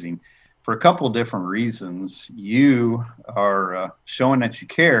amazing for a couple of different reasons. You are showing that you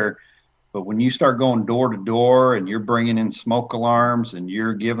care, but when you start going door to door and you're bringing in smoke alarms and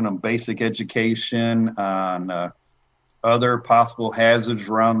you're giving them basic education on other possible hazards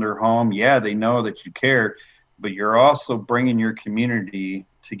around their home, yeah, they know that you care, but you're also bringing your community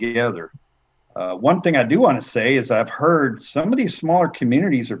together. One thing I do want to say is I've heard some of these smaller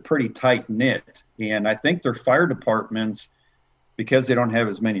communities are pretty tight knit, and I think their fire departments, because they don't have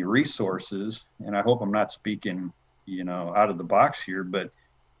as many resources, and I hope I'm not speaking, out of the box here, but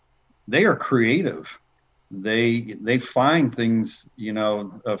they are creative. They find things,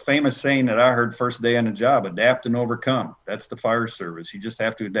 a famous saying that I heard first day on the job: adapt and overcome. That's the fire service. You just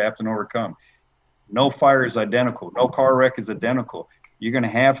have to adapt and overcome. No fire is identical. No car wreck is identical. You're going to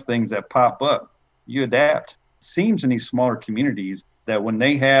have things that pop up. You adapt. It seems in these smaller communities that when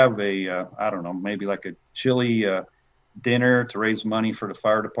they have I don't know, maybe like a chili dinner to raise money for the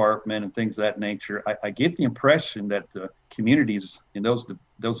fire department and things of that nature, I get the impression that the communities in those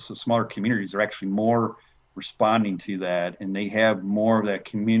smaller communities are actually more responding to that, and they have more of that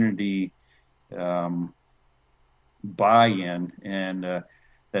community buy-in and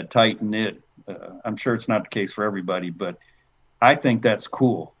that tight knit. I'm sure it's not the case for everybody, but I think that's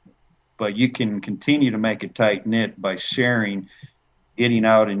cool. But you can continue to make it tight knit by sharing, getting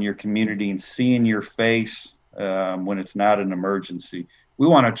out in your community and seeing your face when it's not an emergency. We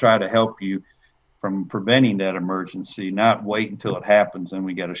want to try to help you from preventing that emergency, not wait until it happens and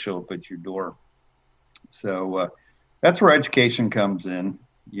we got to show up at your door. So that's where education comes in,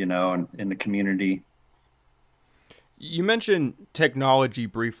 in the community. You mentioned technology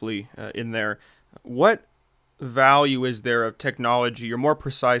briefly in there. What value is there of technology, or more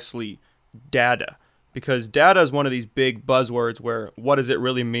precisely, data? Because data is one of these big buzzwords where what does it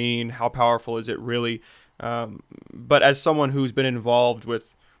really mean? How powerful is it really? But as someone who's been involved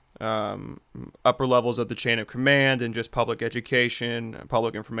with upper levels of the chain of command and just public education,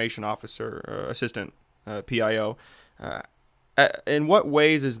 public information officer, assistant, PIO, in what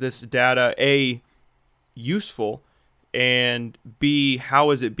ways is this data, A, useful, and B,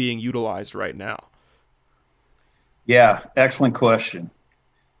 how is it being utilized right now? Yeah, excellent question.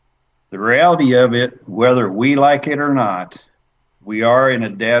 The reality of it, whether we like it or not, we are in a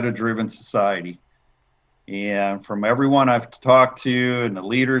data-driven society. And from everyone I've talked to and the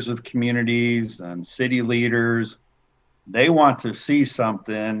leaders of communities and city leaders, they want to see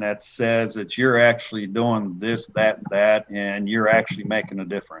something that says that you're actually doing this, that, and that, and you're actually making a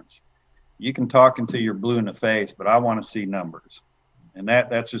difference. You can talk until you're blue in the face, but I want to see numbers. And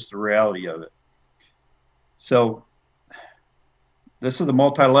that's just the reality of it. So This is a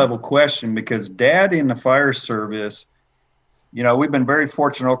multi-level question because data in the fire service, we've been very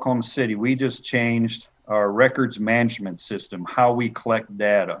fortunate in Oklahoma City. We just changed our records management system, how we collect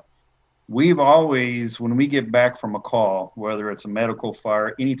data. We've always, when we get back from a call, whether it's a medical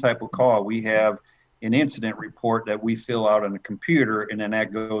fire, any type of call, we have an incident report that we fill out on the computer, and then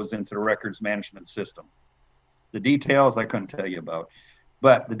that goes into the records management system. The details I couldn't tell you about,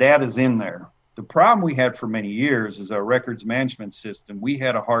 but the data's in there. The problem we had for many years is our records management system. We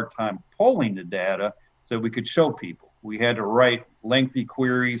had a hard time pulling the data so we could show people. We had to write lengthy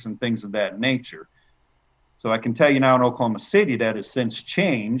queries and things of that nature. So I can tell you now in Oklahoma City that has since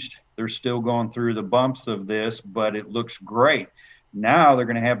changed. They're still going through the bumps of this, but it looks great. Now they're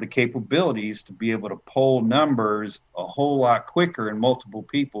going to have the capabilities to be able to pull numbers a whole lot quicker, and multiple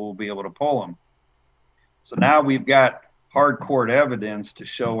people will be able to pull them. So now we've got hardcore evidence to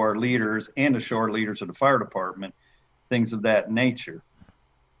show our leaders and to show our leaders of the fire department, things of that nature.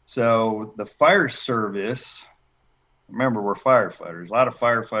 So the fire service, remember, we're firefighters. A lot of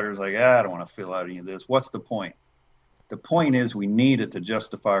firefighters are like, I don't want to fill out any of this. What's the point? The point is we need it to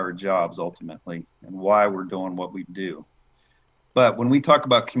justify our jobs ultimately and why we're doing what we do. But when we talk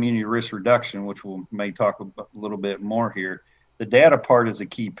about community risk reduction, which we may talk a little bit more here, the data part is a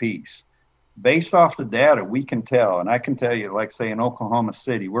key piece. Based off the data, we can tell, and I can tell you, like say in Oklahoma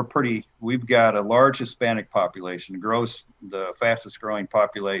City, we've got a large Hispanic population, the fastest growing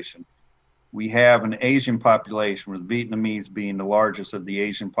population. We have an Asian population, with Vietnamese being the largest of the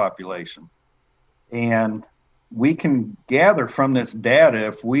Asian population. And we can gather from this data,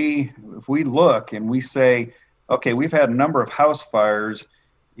 if we look and we say, okay, we've had a number of house fires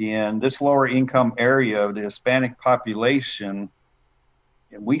in this lower income area of the Hispanic population,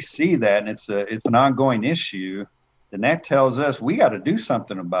 and we see that, and it's an ongoing issue, then that tells us we got to do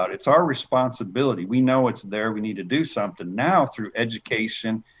something about it. It's our responsibility. We know it's there. We need to do something. Now, through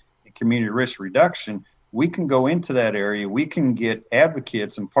education and community risk reduction, we can go into that area. We can get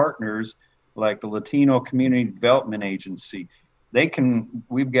advocates and partners like the Latino Community Development Agency.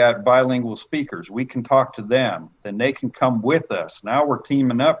 We've got bilingual speakers. We can talk to them. Then they can come with us. Now we're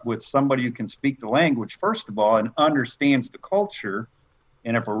teaming up with somebody who can speak the language, first of all, and understands the culture.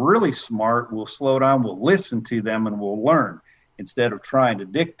 And if we're really smart, we'll slow down, we'll listen to them, and we'll learn instead of trying to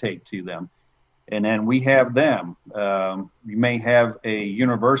dictate to them. And then we have them. You may have a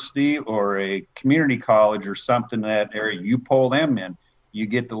university or a community college or something in that area. You pull them in. You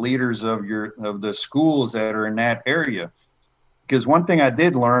get the leaders of the schools that are in that area. Because one thing I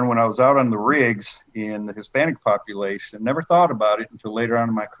did learn when I was out on the rigs in the Hispanic population, never thought about it until later on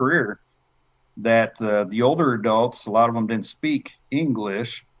in my career, that the older adults, a lot of them didn't speak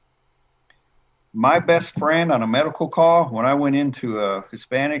English. My best friend on a medical call, when I went into a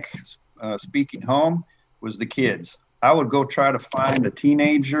Hispanic speaking home, was the kids. I would go try to find a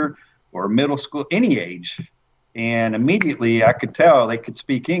teenager or middle school, any age, and immediately I could tell they could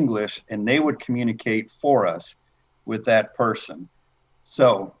speak English, and they would communicate for us with that person.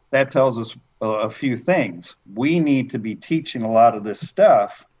 So that tells us a few things. We need to be teaching a lot of this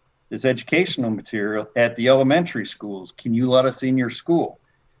stuff, this educational material, at the elementary schools. Can you let us in your school?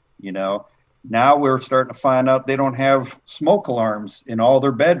 Now we're starting to find out they don't have smoke alarms in all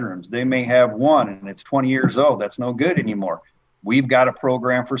their bedrooms. They may have one, and it's 20 years old. That's no good anymore. We've got a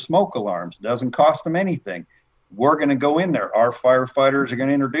program for smoke alarms. Doesn't cost them anything. We're going to go in there. Our firefighters are going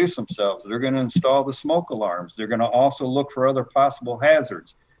to introduce themselves. They're going to install the smoke alarms. They're going to also look for other possible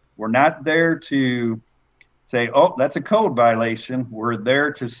hazards. We're not there to say, oh, that's a code violation. We're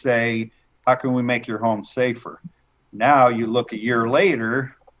there to say, how can we make your home safer? Now you look a year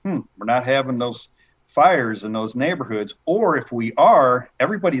later, we're not having those fires in those neighborhoods. Or if we are,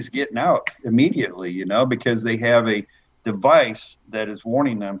 everybody's getting out immediately, because they have a device that is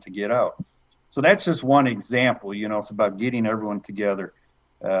warning them to get out. So that's just one example. It's about getting everyone together.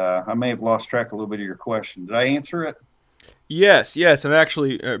 I may have lost track a little bit of your question. Did I answer it? Yes. And it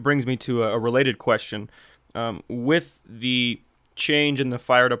actually brings me to a related question. With the change in the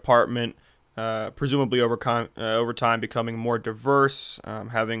fire department, presumably over time becoming more diverse,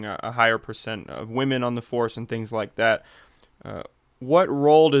 having a higher percent of women on the force and things like that, what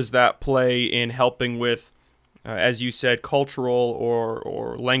role does that play in helping with, as you said, cultural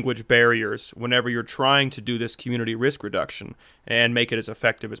or language barriers whenever you're trying to do this community risk reduction and make it as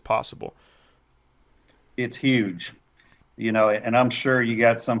effective as possible? It's huge. And I'm sure you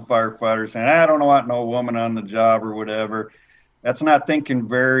got some firefighters saying, I don't want no woman on the job or whatever. That's not thinking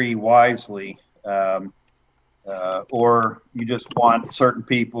very wisely. Or you just want certain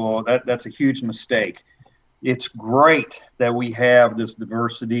people. That's a huge mistake. It's great that we have this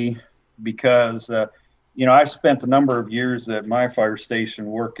diversity because I spent a number of years at my fire station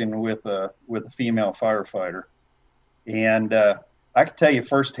working with a female firefighter, and I can tell you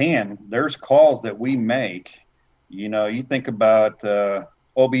firsthand, there's calls that we make. You think about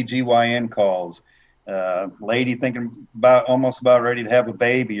OBGYN calls, lady thinking about almost about ready to have a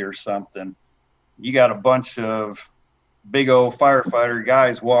baby or something. You got a bunch of big old firefighter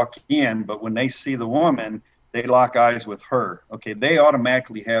guys walk in, but when they see the woman, they lock eyes with her. Okay, they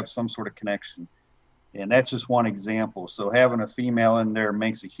automatically have some sort of connection. And that's just one example. So having a female in there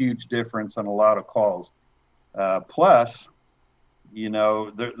makes a huge difference on a lot of calls. Plus,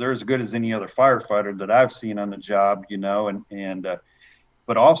 they're as good as any other firefighter that I've seen on the job,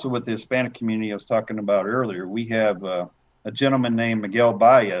 but also with the Hispanic community I was talking about earlier, we have a gentleman named Miguel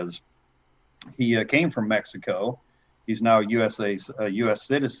Baez. He came from Mexico. He's now a U.S.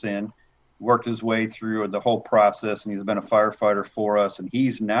 citizen, worked his way through the whole process, and he's been a firefighter for us. And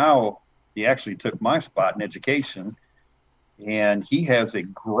he actually took my spot in education, and he has a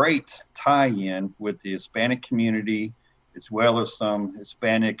great tie-in with the Hispanic community, as well as some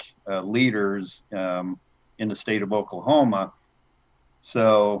Hispanic leaders in the state of Oklahoma.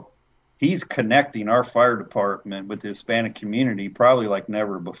 So he's connecting our fire department with the Hispanic community probably like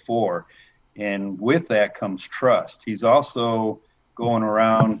never before. And with that comes trust. He's also going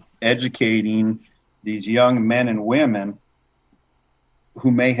around educating these young men and women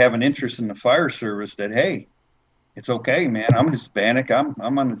who may have an interest in the fire service that, hey, it's okay, man. I'm Hispanic. I'm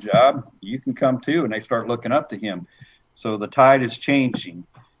on the job. You can come too. And they start looking up to him. So the tide is changing.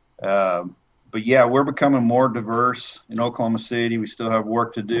 But yeah, we're becoming more diverse in Oklahoma City. We still have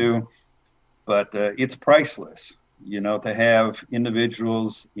work to do, but it's priceless, to have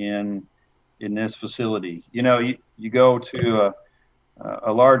individuals in this facility. You go to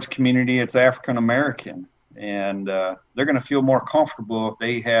a large community, it's African American, and they're going to feel more comfortable if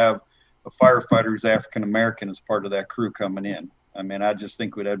they have a firefighter who's African American as part of that crew coming in. I mean, I just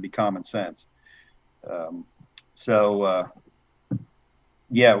think that'd be common sense.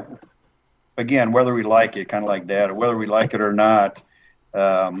 Yeah, again, whether we like it, kind of like that, or whether we like it or not,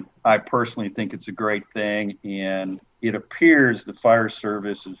 I personally think it's a great thing. And it appears the fire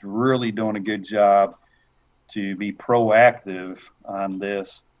service is really doing a good job to be proactive on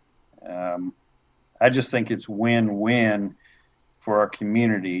this. I just think it's win-win for our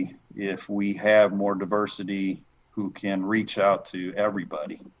community if we have more diversity who can reach out to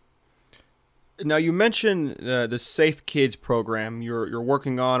everybody. Now, you mentioned the Safe Kids program you're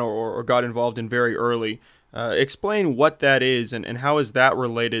working on or got involved in very early. Explain what that is and how is that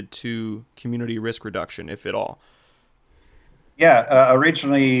related to community risk reduction, if at all? Yeah,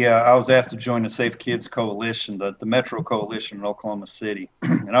 originally I was asked to join the Safe Kids Coalition, the Metro Coalition in Oklahoma City.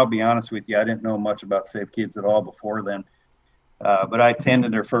 And I'll be honest with you, I didn't know much about Safe Kids at all before then. But I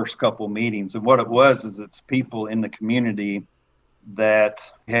attended their first couple meetings. And what it was is it's people in the community that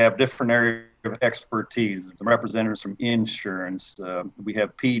have different areas of expertise. Some representatives from insurance. We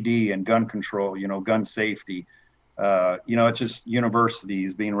have PD and gun control, gun safety. It's just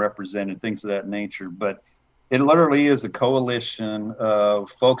universities being represented, things of that nature. But it literally is a coalition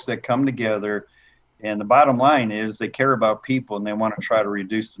of folks that come together. And the bottom line is they care about people and they want to try to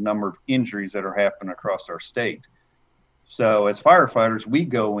reduce the number of injuries that are happening across our state. So as firefighters, we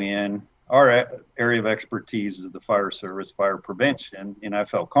go in, our area of expertise is the fire service, fire prevention, and I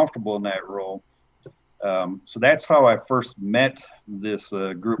felt comfortable in that role. So that's how I first met this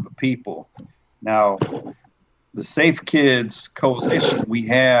group of people. Now, the Safe Kids Coalition, we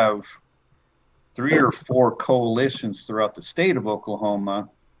have 3 or 4 coalitions throughout the state of Oklahoma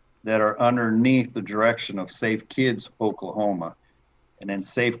that are underneath the direction of Safe Kids Oklahoma. And then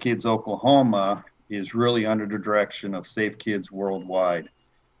Safe Kids Oklahoma is really under the direction of Safe Kids Worldwide.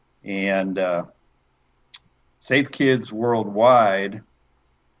 And Safe Kids Worldwide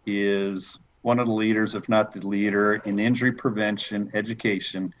is one of the leaders, if not the leader, in injury prevention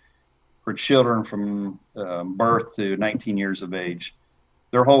education for children from birth to 19 years of age.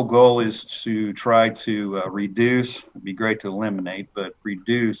 Their whole goal is to try to reduce, it'd be great to eliminate, but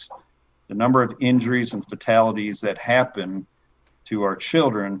reduce the number of injuries and fatalities that happen to our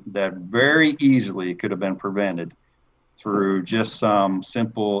children that very easily could have been prevented through just some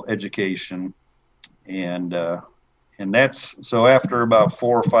simple education. And that's, so after about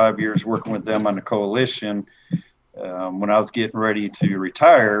 4 or 5 years working with them on the coalition, when I was getting ready to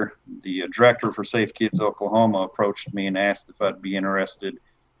retire, the director for Safe Kids Oklahoma approached me and asked if I'd be interested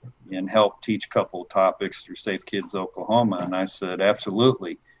in help teach a couple of topics through Safe Kids Oklahoma. And I said,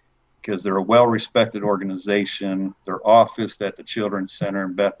 absolutely, because they're a well-respected organization. Their office at the Children's Center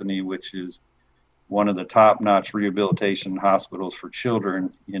in Bethany, which is one of the top-notch rehabilitation hospitals for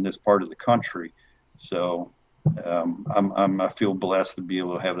children in this part of the country. So I feel blessed to be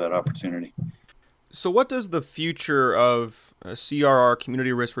able to have that opportunity. So, what does the future of CRR,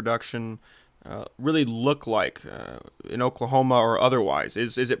 community risk reduction, really look like in Oklahoma or otherwise?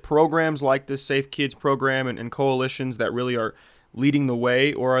 Is it programs like this Safe Kids program and coalitions that really are leading the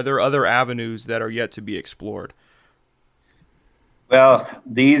way, or are there other avenues that are yet to be explored? Well,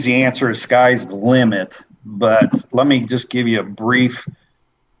 the easy answer is sky's the limit, but let me just give you a brief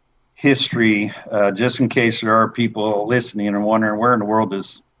history, just in case there are people listening and wondering where in the world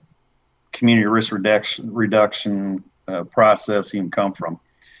does community risk reduction process even come from.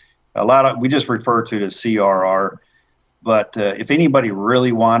 A lot of we just refer to it as CRR, but if anybody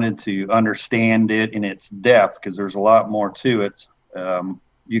really wanted to understand it in its depth, because there's a lot more to it,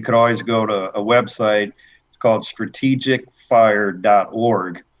 you could always go to a website. It's called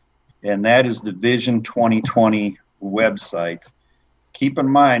strategicfire.org, and that is the Vision 2020 website. Keep in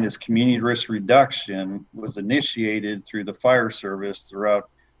mind, this community risk reduction was initiated through the fire service throughout.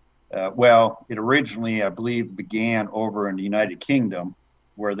 It originally, I believe, began over in the United Kingdom,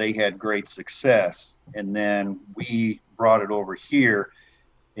 where they had great success, and then we brought it over here,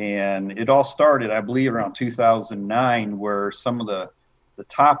 and it all started, I believe, around 2009, where some of the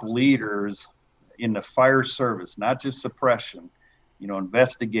top leaders in the fire service, not just suppression,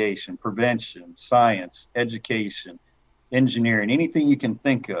 investigation, prevention, science, education, engineering, anything you can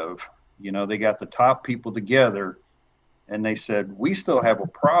think of, they got the top people together and they said, we still have a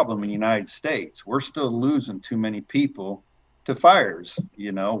problem in the United States. We're still losing too many people to fires.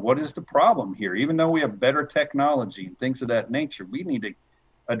 What is the problem here? Even though we have better technology and things of that nature, we need to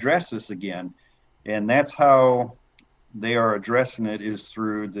address this again. And that's how they are addressing it, is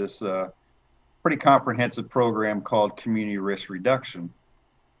through this pretty comprehensive program called Community Risk Reduction.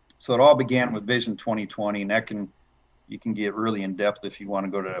 So it all began with Vision 2020, and you can get really in depth if you want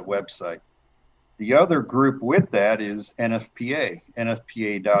to go to that website. The other group with that is NFPA,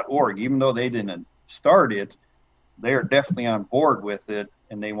 nfpa.org. Even though they didn't start it, they are definitely on board with it,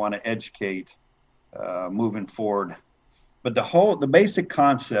 and they want to educate moving forward. But the basic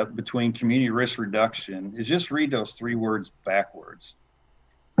concept between community risk reduction is just read those three words backwards.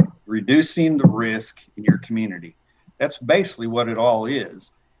 Reducing the risk in your community. That's basically what it all is.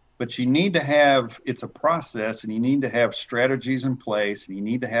 But you need to have, it's a process, and you need to have strategies in place, and you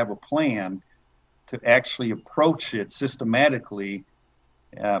need to have a plan to actually approach it systematically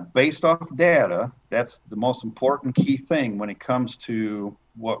based off data. That's the most important key thing when it comes to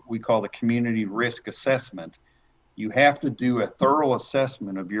what we call the community risk assessment. You have to do a thorough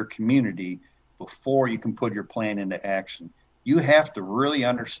assessment of your community before you can put your plan into action. You have to really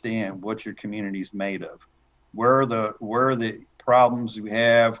understand what your community is made of. Where are the problems we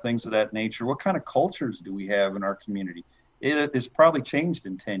have, things of that nature. What kind of cultures do we have in our community? It has probably changed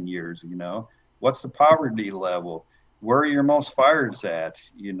in 10 years, What's the poverty level? Where are your most fires at?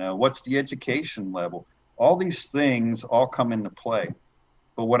 What's the education level? All these things all come into play.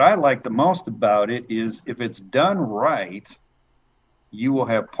 But what I like the most about it is if it's done right, you will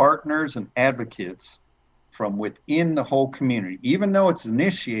have partners and advocates from within the whole community. Even though it's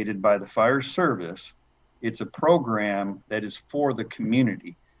initiated by the fire service, it's a program that is for the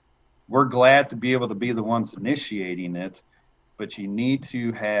community. We're glad to be able to be the ones initiating it, but you need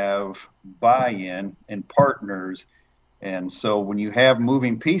to have buy-in and partners. And so when you have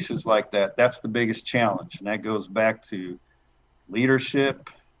moving pieces like that, that's the biggest challenge. And that goes back to leadership,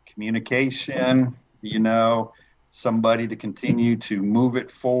 communication, somebody to continue to move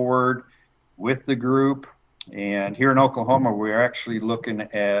it forward with the group. And here in Oklahoma, we're actually looking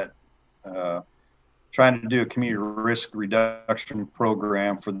at trying to do a community risk reduction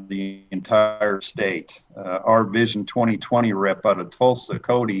program for the entire state. Our Vision 2020 rep out of Tulsa,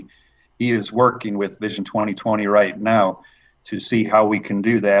 Cody, he is working with Vision 2020 right now to see how we can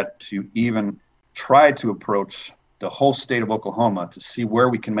do that, to even try to approach the whole state of Oklahoma to see where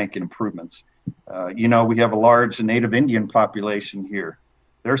we can make improvements. We have a large Native Indian population here.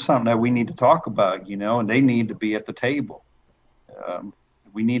 There's something that we need to talk about, and they need to be at the table.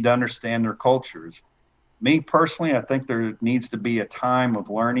 We need to understand their cultures. Me personally, I think there needs to be a time of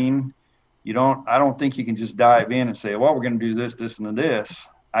learning. I don't think you can just dive in and say, well, we're going to do this, this, and this.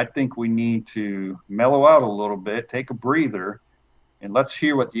 I think we need to mellow out a little bit, take a breather, and let's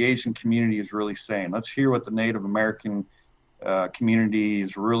hear what the Asian community is really saying. Let's hear what the Native American community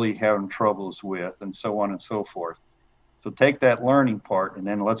is really having troubles with, and so on and so forth. So take that learning part, and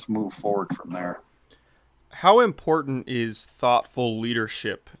then let's move forward from there. How important is thoughtful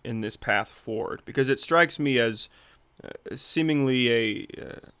leadership in this path forward? Because it strikes me as seemingly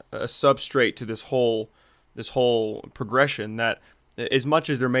a substrate to this whole progression, that as much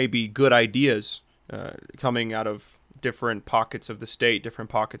as there may be good ideas coming out of different pockets of the state, different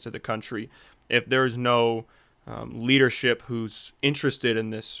pockets of the country. If there's no leadership who's interested in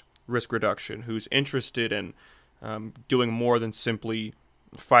this risk reduction, who's interested in doing more than simply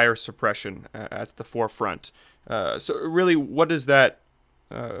fire suppression at the forefront. So really, what does that,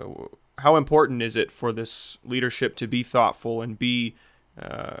 how important is it for this leadership to be thoughtful and be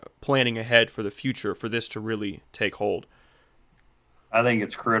planning ahead for the future for this to really take hold? I think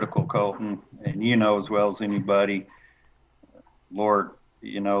it's critical, Colton, and you know as well as anybody, Lord,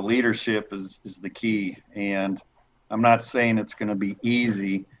 leadership is the key. And I'm not saying it's going to be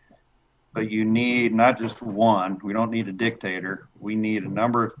easy, but you need not just one. We don't need a dictator. We need a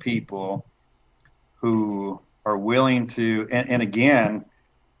number of people who are willing to, and again,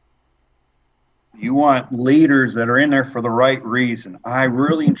 you want leaders that are in there for the right reason. I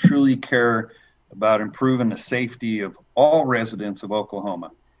really and truly care about improving the safety of all residents of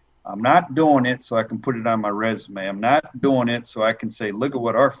Oklahoma. I'm not doing it so I can put it on my resume. I'm not doing it so I can say, look at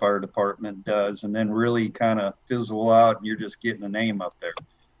what our fire department does, and then really kind of fizzle out and you're just getting a name up there.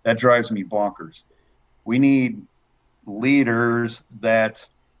 That drives me bonkers. We need leaders that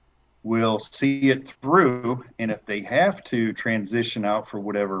will see it through, and if they have to transition out for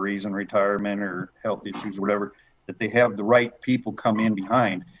whatever reason, retirement or health issues or whatever, that they have the right people come in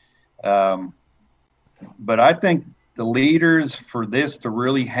behind. But I think the leaders, for this to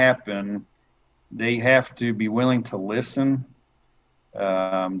really happen, they have to be willing to listen.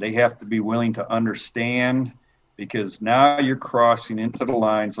 They have to be willing to understand, because now you're crossing into the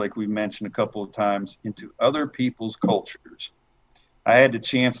lines, like we mentioned a couple of times, into other people's cultures. I had the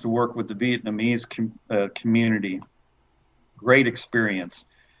chance to work with the Vietnamese community. Great experience.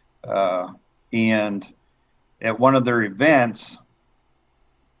 And at one of their events,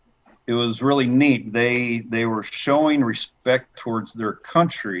 it was really neat. They were showing respect towards their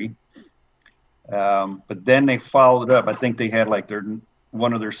country, but then they followed up. I think they had like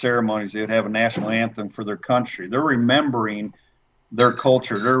one of their ceremonies, they would have a national anthem for their country. They're remembering their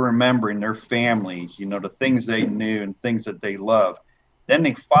culture. They're remembering their family, the things they knew and things that they love. Then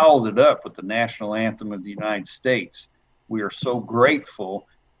they followed it up with the national anthem of the United States. We are so grateful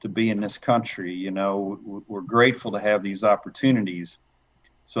to be in this country. We're grateful to have these opportunities.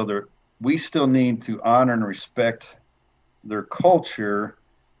 So we still need to honor and respect their culture,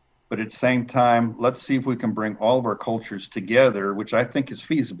 but at the same time, let's see if we can bring all of our cultures together, which I think is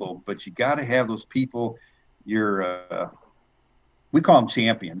feasible. But you got to have those people. We call them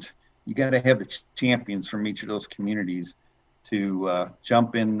champions. You got to have the champions from each of those communities to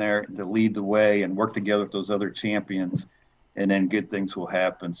jump in there, to lead the way and work together with those other champions, and then good things will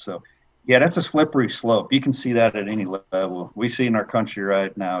happen. So, yeah, that's a slippery slope. You can see that at any level. We see in our country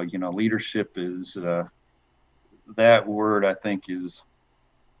right now, leadership is that word, I think, is,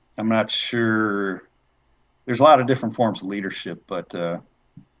 I'm not sure. There's a lot of different forms of leadership, but,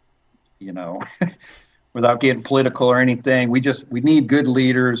 without getting political or anything, we need good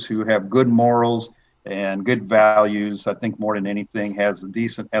leaders who have good morals and good values. I think more than anything has a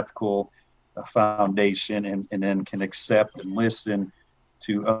decent ethical foundation and then can accept and listen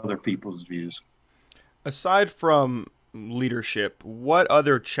to other people's views. Aside from leadership, what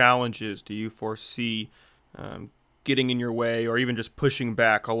other challenges do you foresee getting in your way or even just pushing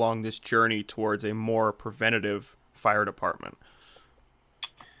back along this journey towards a more preventative fire department?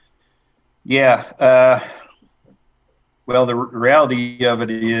 Yeah. Well, the reality of it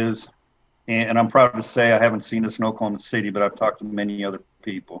is, and I'm proud to say I haven't seen this in Oklahoma City, but I've talked to many other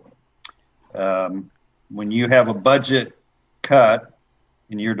people. When you have a budget cut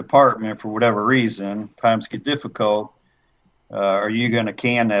in your department for whatever reason, times get difficult, are you going to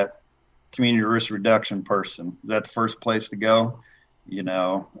can that community risk reduction person? Is that the first place to go?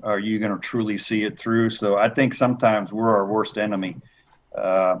 Are you going to truly see it through? So I think sometimes we're our worst enemy.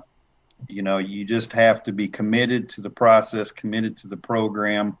 You just have to be committed to the process, committed to the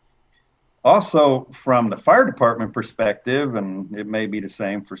program. Also, from the fire department perspective, and it may be the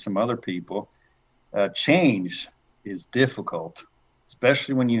same for some other people, change is difficult,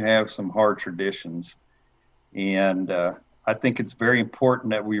 especially when you have some hard traditions. And I think it's very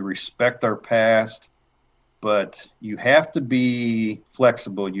important that we respect our past, but you have to be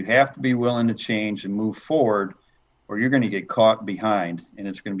flexible. You have to be willing to change and move forward, or you're going to get caught behind, and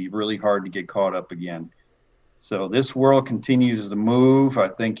it's going to be really hard to get caught up again. So this world continues to move. I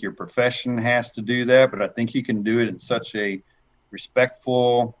think your profession has to do that, but I think you can do it in such a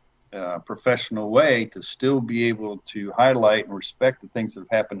respectful, professional way to still be able to highlight and respect the things that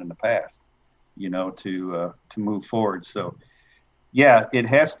have happened in the past, to move forward. So, yeah, it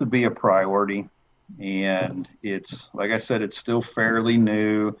has to be a priority. And it's, like I said, it's still fairly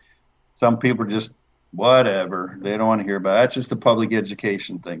new. Some people are just Whatever. They don't want to hear about it. That's just a public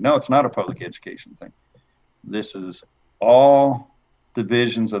education thing. No, it's not a public education thing. This is all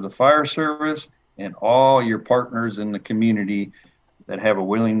divisions of the fire service and all your partners in the community that have a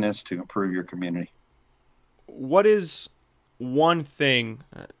willingness to improve your community. What is one thing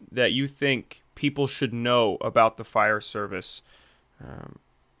that you think people should know about the fire service, um,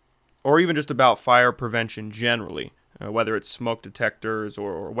 or even just about fire prevention generally, whether it's smoke detectors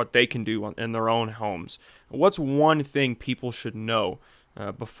or what they can do in their own homes? What's one thing people should know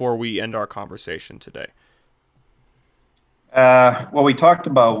before we end our conversation today? Well, we talked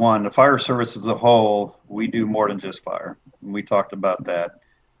about one, the fire service as a whole, we do more than just fire. And we talked about that.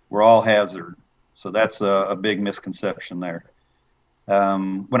 We're all hazard. So that's a big misconception there.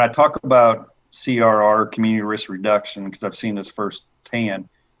 When I talk about CRR, community risk reduction, because I've seen this firsthand,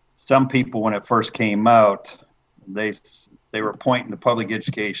 some people, when it first came out, they they were pointing to public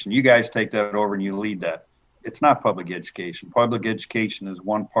education. You guys take that over and you lead that. It's not public education. Public education is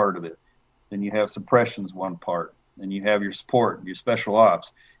one part of it. Then you have suppression is one part. Then you have your support, your special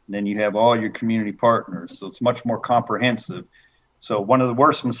ops, and then you have all your community partners. So it's much more comprehensive. So one of the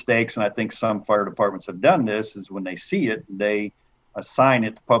worst mistakes, and I think some fire departments have done this, is when they see it, they assign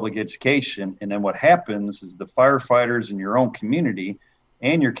it to public education. And then what happens is the firefighters in your own community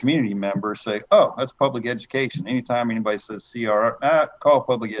and your community members say, oh, that's public education. Anytime anybody says CR, call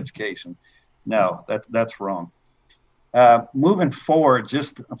public education. No, that's wrong. Moving forward,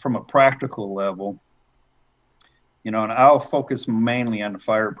 just from a practical level, and I'll focus mainly on the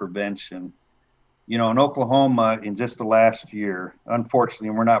fire prevention. In Oklahoma, in just the last year, unfortunately,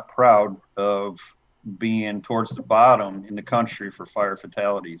 we're not proud of being towards the bottom in the country for fire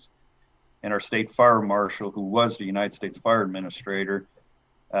fatalities. And our state fire marshal, who was the United States Fire Administrator,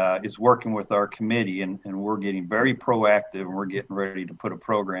 is working with our committee, and we're getting very proactive, and we're getting ready to put a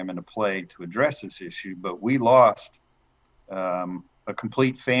program into play to address this issue. But we lost a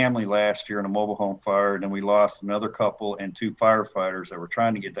complete family last year in a mobile home fire, and then we lost another couple and two firefighters that were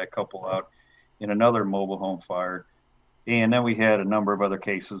trying to get that couple out in another mobile home fire. And then we had a number of other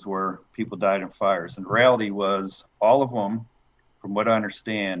cases where people died in fires. And the reality was all of them, from what I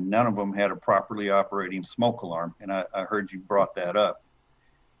understand, none of them had a properly operating smoke alarm. And I heard you brought that up.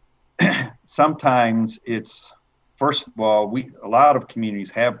 Sometimes it's, first of all, a lot of communities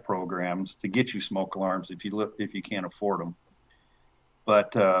have programs to get you smoke alarms if you can't afford them.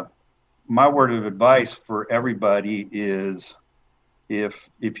 But my word of advice for everybody is, if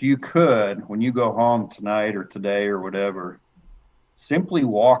you could, when you go home tonight or today or whatever, simply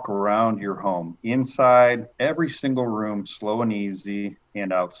walk around your home, inside every single room, slow and easy,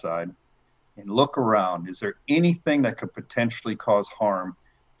 and outside, and look around. Is there anything that could potentially cause harm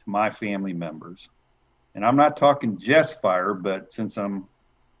to my family members? And I'm not talking just fire, but since I'm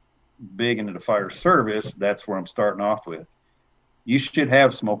big into the fire service, that's where I'm starting off with. You should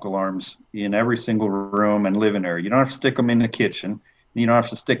have smoke alarms in every single room and living area. You don't have to stick them in the kitchen. You don't have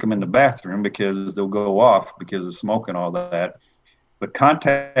to stick them in the bathroom because they'll go off because of smoke and all that. But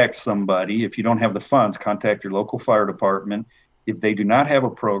contact somebody. If you don't have the funds, contact your local fire department. If they do not have a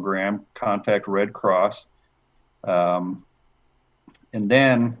program, contact Red Cross. And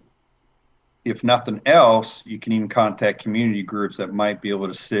then, if nothing else, you can even contact community groups that might be able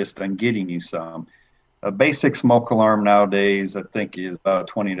to assist on getting you some. A basic smoke alarm nowadays, I think, is about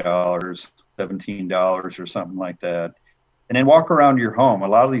 $20, $17 or something like that. And then walk around your home. A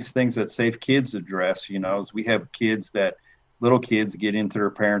lot of these things that Safe Kids address, is we have little kids get into their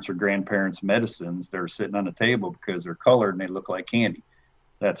parents' or grandparents' medicines. They're sitting on the table because they're colored and they look like candy.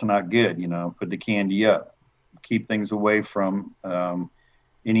 That's not good, Put the candy up. Keep things away from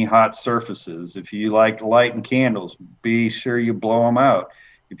any hot surfaces. If you like lighting candles, be sure you blow them out.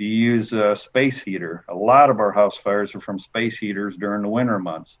 If you use a space heater, a lot of our house fires are from space heaters during the winter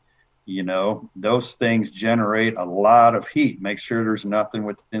months. Those things generate a lot of heat. Make sure there's nothing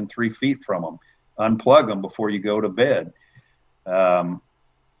within 3 feet from them. Unplug them before you go to bed.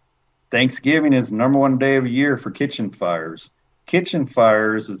 Thanksgiving is the number one day of the year for kitchen fires. Kitchen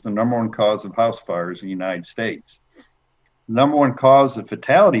fires is the number one cause of house fires in the United States. The number one cause of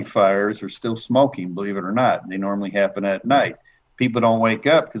fatality fires are still smoking, believe it or not. They normally happen at night. People don't wake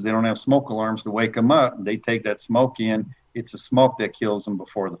up because they don't have smoke alarms to wake them up. They take that smoke in. It's the smoke that kills them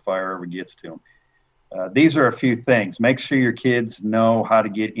before the fire ever gets to them. These are a few things. Make sure your kids know how to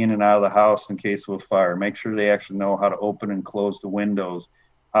get in and out of the house in case of a fire. Make sure they actually know how to open and close the windows,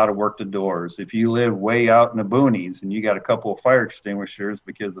 how to work the doors. If you live way out in the boonies and you got a couple of fire extinguishers,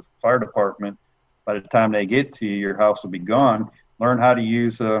 because the fire department, by the time they get to you, your house will be gone. Learn how to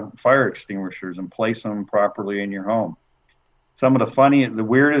use fire extinguishers and place them properly in your home. some of the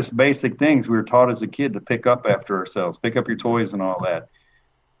weirdest basic things we were taught as a kid to pick up after ourselves, pick up your toys and all that.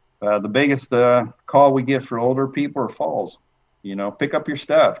 The biggest call we get for older people are falls. Pick up your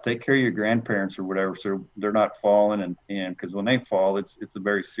stuff, take care of your grandparents or whatever, so they're not falling. And because when they fall, it's a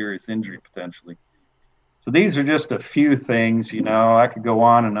very serious injury potentially. So these are just a few things. I could go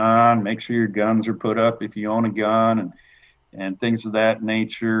on and on. Make sure your guns are put up if you own a gun, and things of that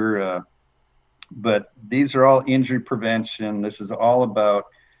nature. But these are all injury prevention. This is all about,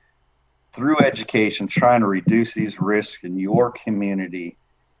 through education, trying to reduce these risks in your community.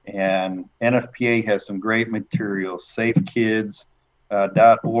 And NFPA has some great material,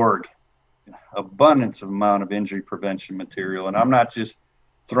 safekids.org, abundance of amount of injury prevention material. And I'm not just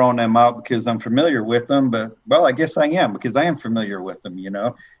throwing them out because I'm familiar with them, but, well, I guess I am, because I am familiar with them,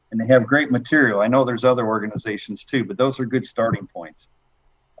 and they have great material. I know there's other organizations too, but those are good starting points.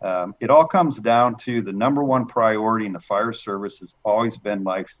 It all comes down to the number one priority in the fire service has always been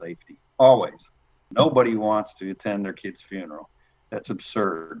life safety. Always. Nobody wants to attend their kid's funeral. That's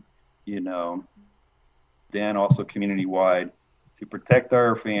absurd, Then also community-wide, to protect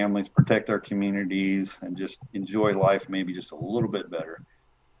our families, protect our communities, and just enjoy life maybe just a little bit better.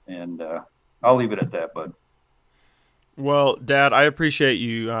 And I'll leave it at that, bud. Well, Dad, I appreciate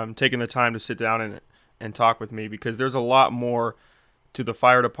you taking the time to sit down and talk with me, because there's a lot more to the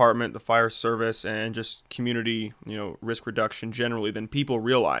fire department, the fire service, and just community, risk reduction generally than people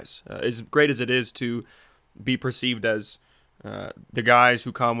realize. As great as it is to be perceived as the guys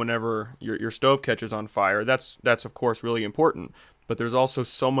who come whenever your stove catches on fire, that's of course really important. But there's also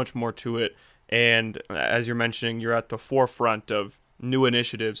so much more to it. And as you're mentioning, you're at the forefront of new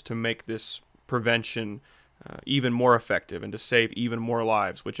initiatives to make this prevention even more effective and to save even more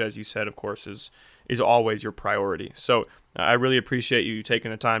lives, which, as you said, of course, is always your priority. So I really appreciate you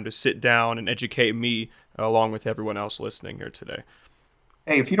taking the time to sit down and educate me along with everyone else listening here today.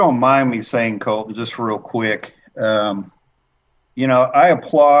 Hey, if you don't mind me saying, Colton, just real quick, I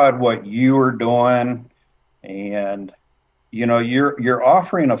applaud what you are doing, and you're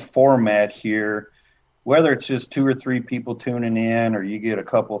offering a format here, whether it's just 2 or 3 people tuning in, or you get a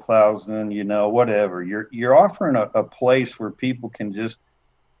couple thousand, whatever. You're offering a place where people can just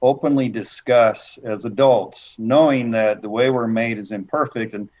openly discuss as adults, knowing that the way we're made is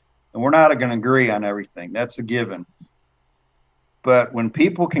imperfect, and we're not going to agree on everything. That's a given. But when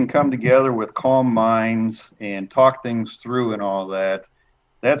people can come together with calm minds and talk things through and all that,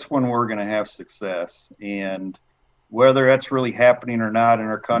 that's when we're going to have success. And whether that's really happening or not in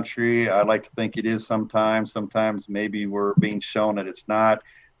our country, I like to think it is sometimes. Sometimes maybe we're being shown that it's not.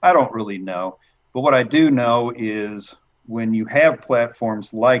 I don't really know. But what I do know is when you have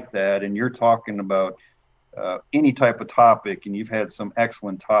platforms like that and you're talking about any type of topic, and you've had some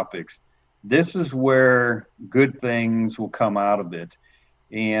excellent topics, this is where good things will come out of it.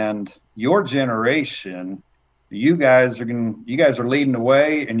 And your generation, you guys are leading the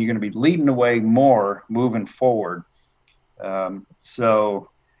way, and you're going to be leading the way more moving forward. So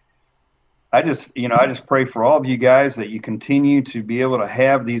I just pray for all of you guys that you continue to be able to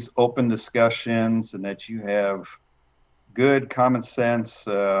have these open discussions, and that you have good common sense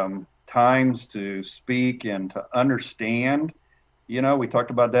times to speak and to understand. We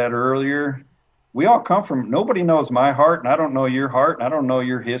talked about that earlier. We all come from, nobody knows my heart, and I don't know your heart, and I don't know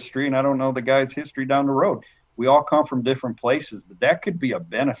your history, and I don't know the guy's history down the road. We all come from different places, but that could be a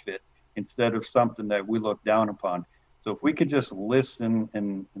benefit instead of something that we look down upon. So if we could just listen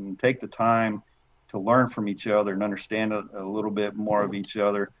and take the time to learn from each other and understand a little bit more of each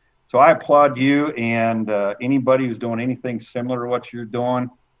other. So I applaud you, and anybody who's doing anything similar to what you're doing.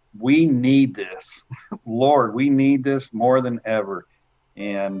 We need this. Lord, we need this more than ever.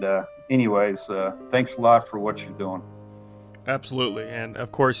 And anyways, thanks a lot for what you're doing. Absolutely. And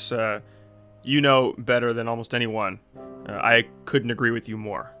of course, better than almost anyone. I couldn't agree with you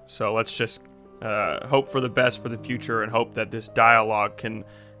more. So let's just hope for the best for the future, and hope that this dialogue can,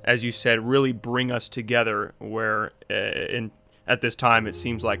 as you said, really bring us together, where at this time it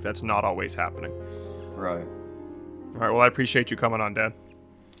seems like that's not always happening. Right. All right. Well, I appreciate you coming on, Dad.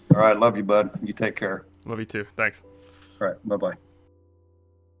 All right. Love you, bud. You take care. Love you too. Thanks. All right. Bye-bye.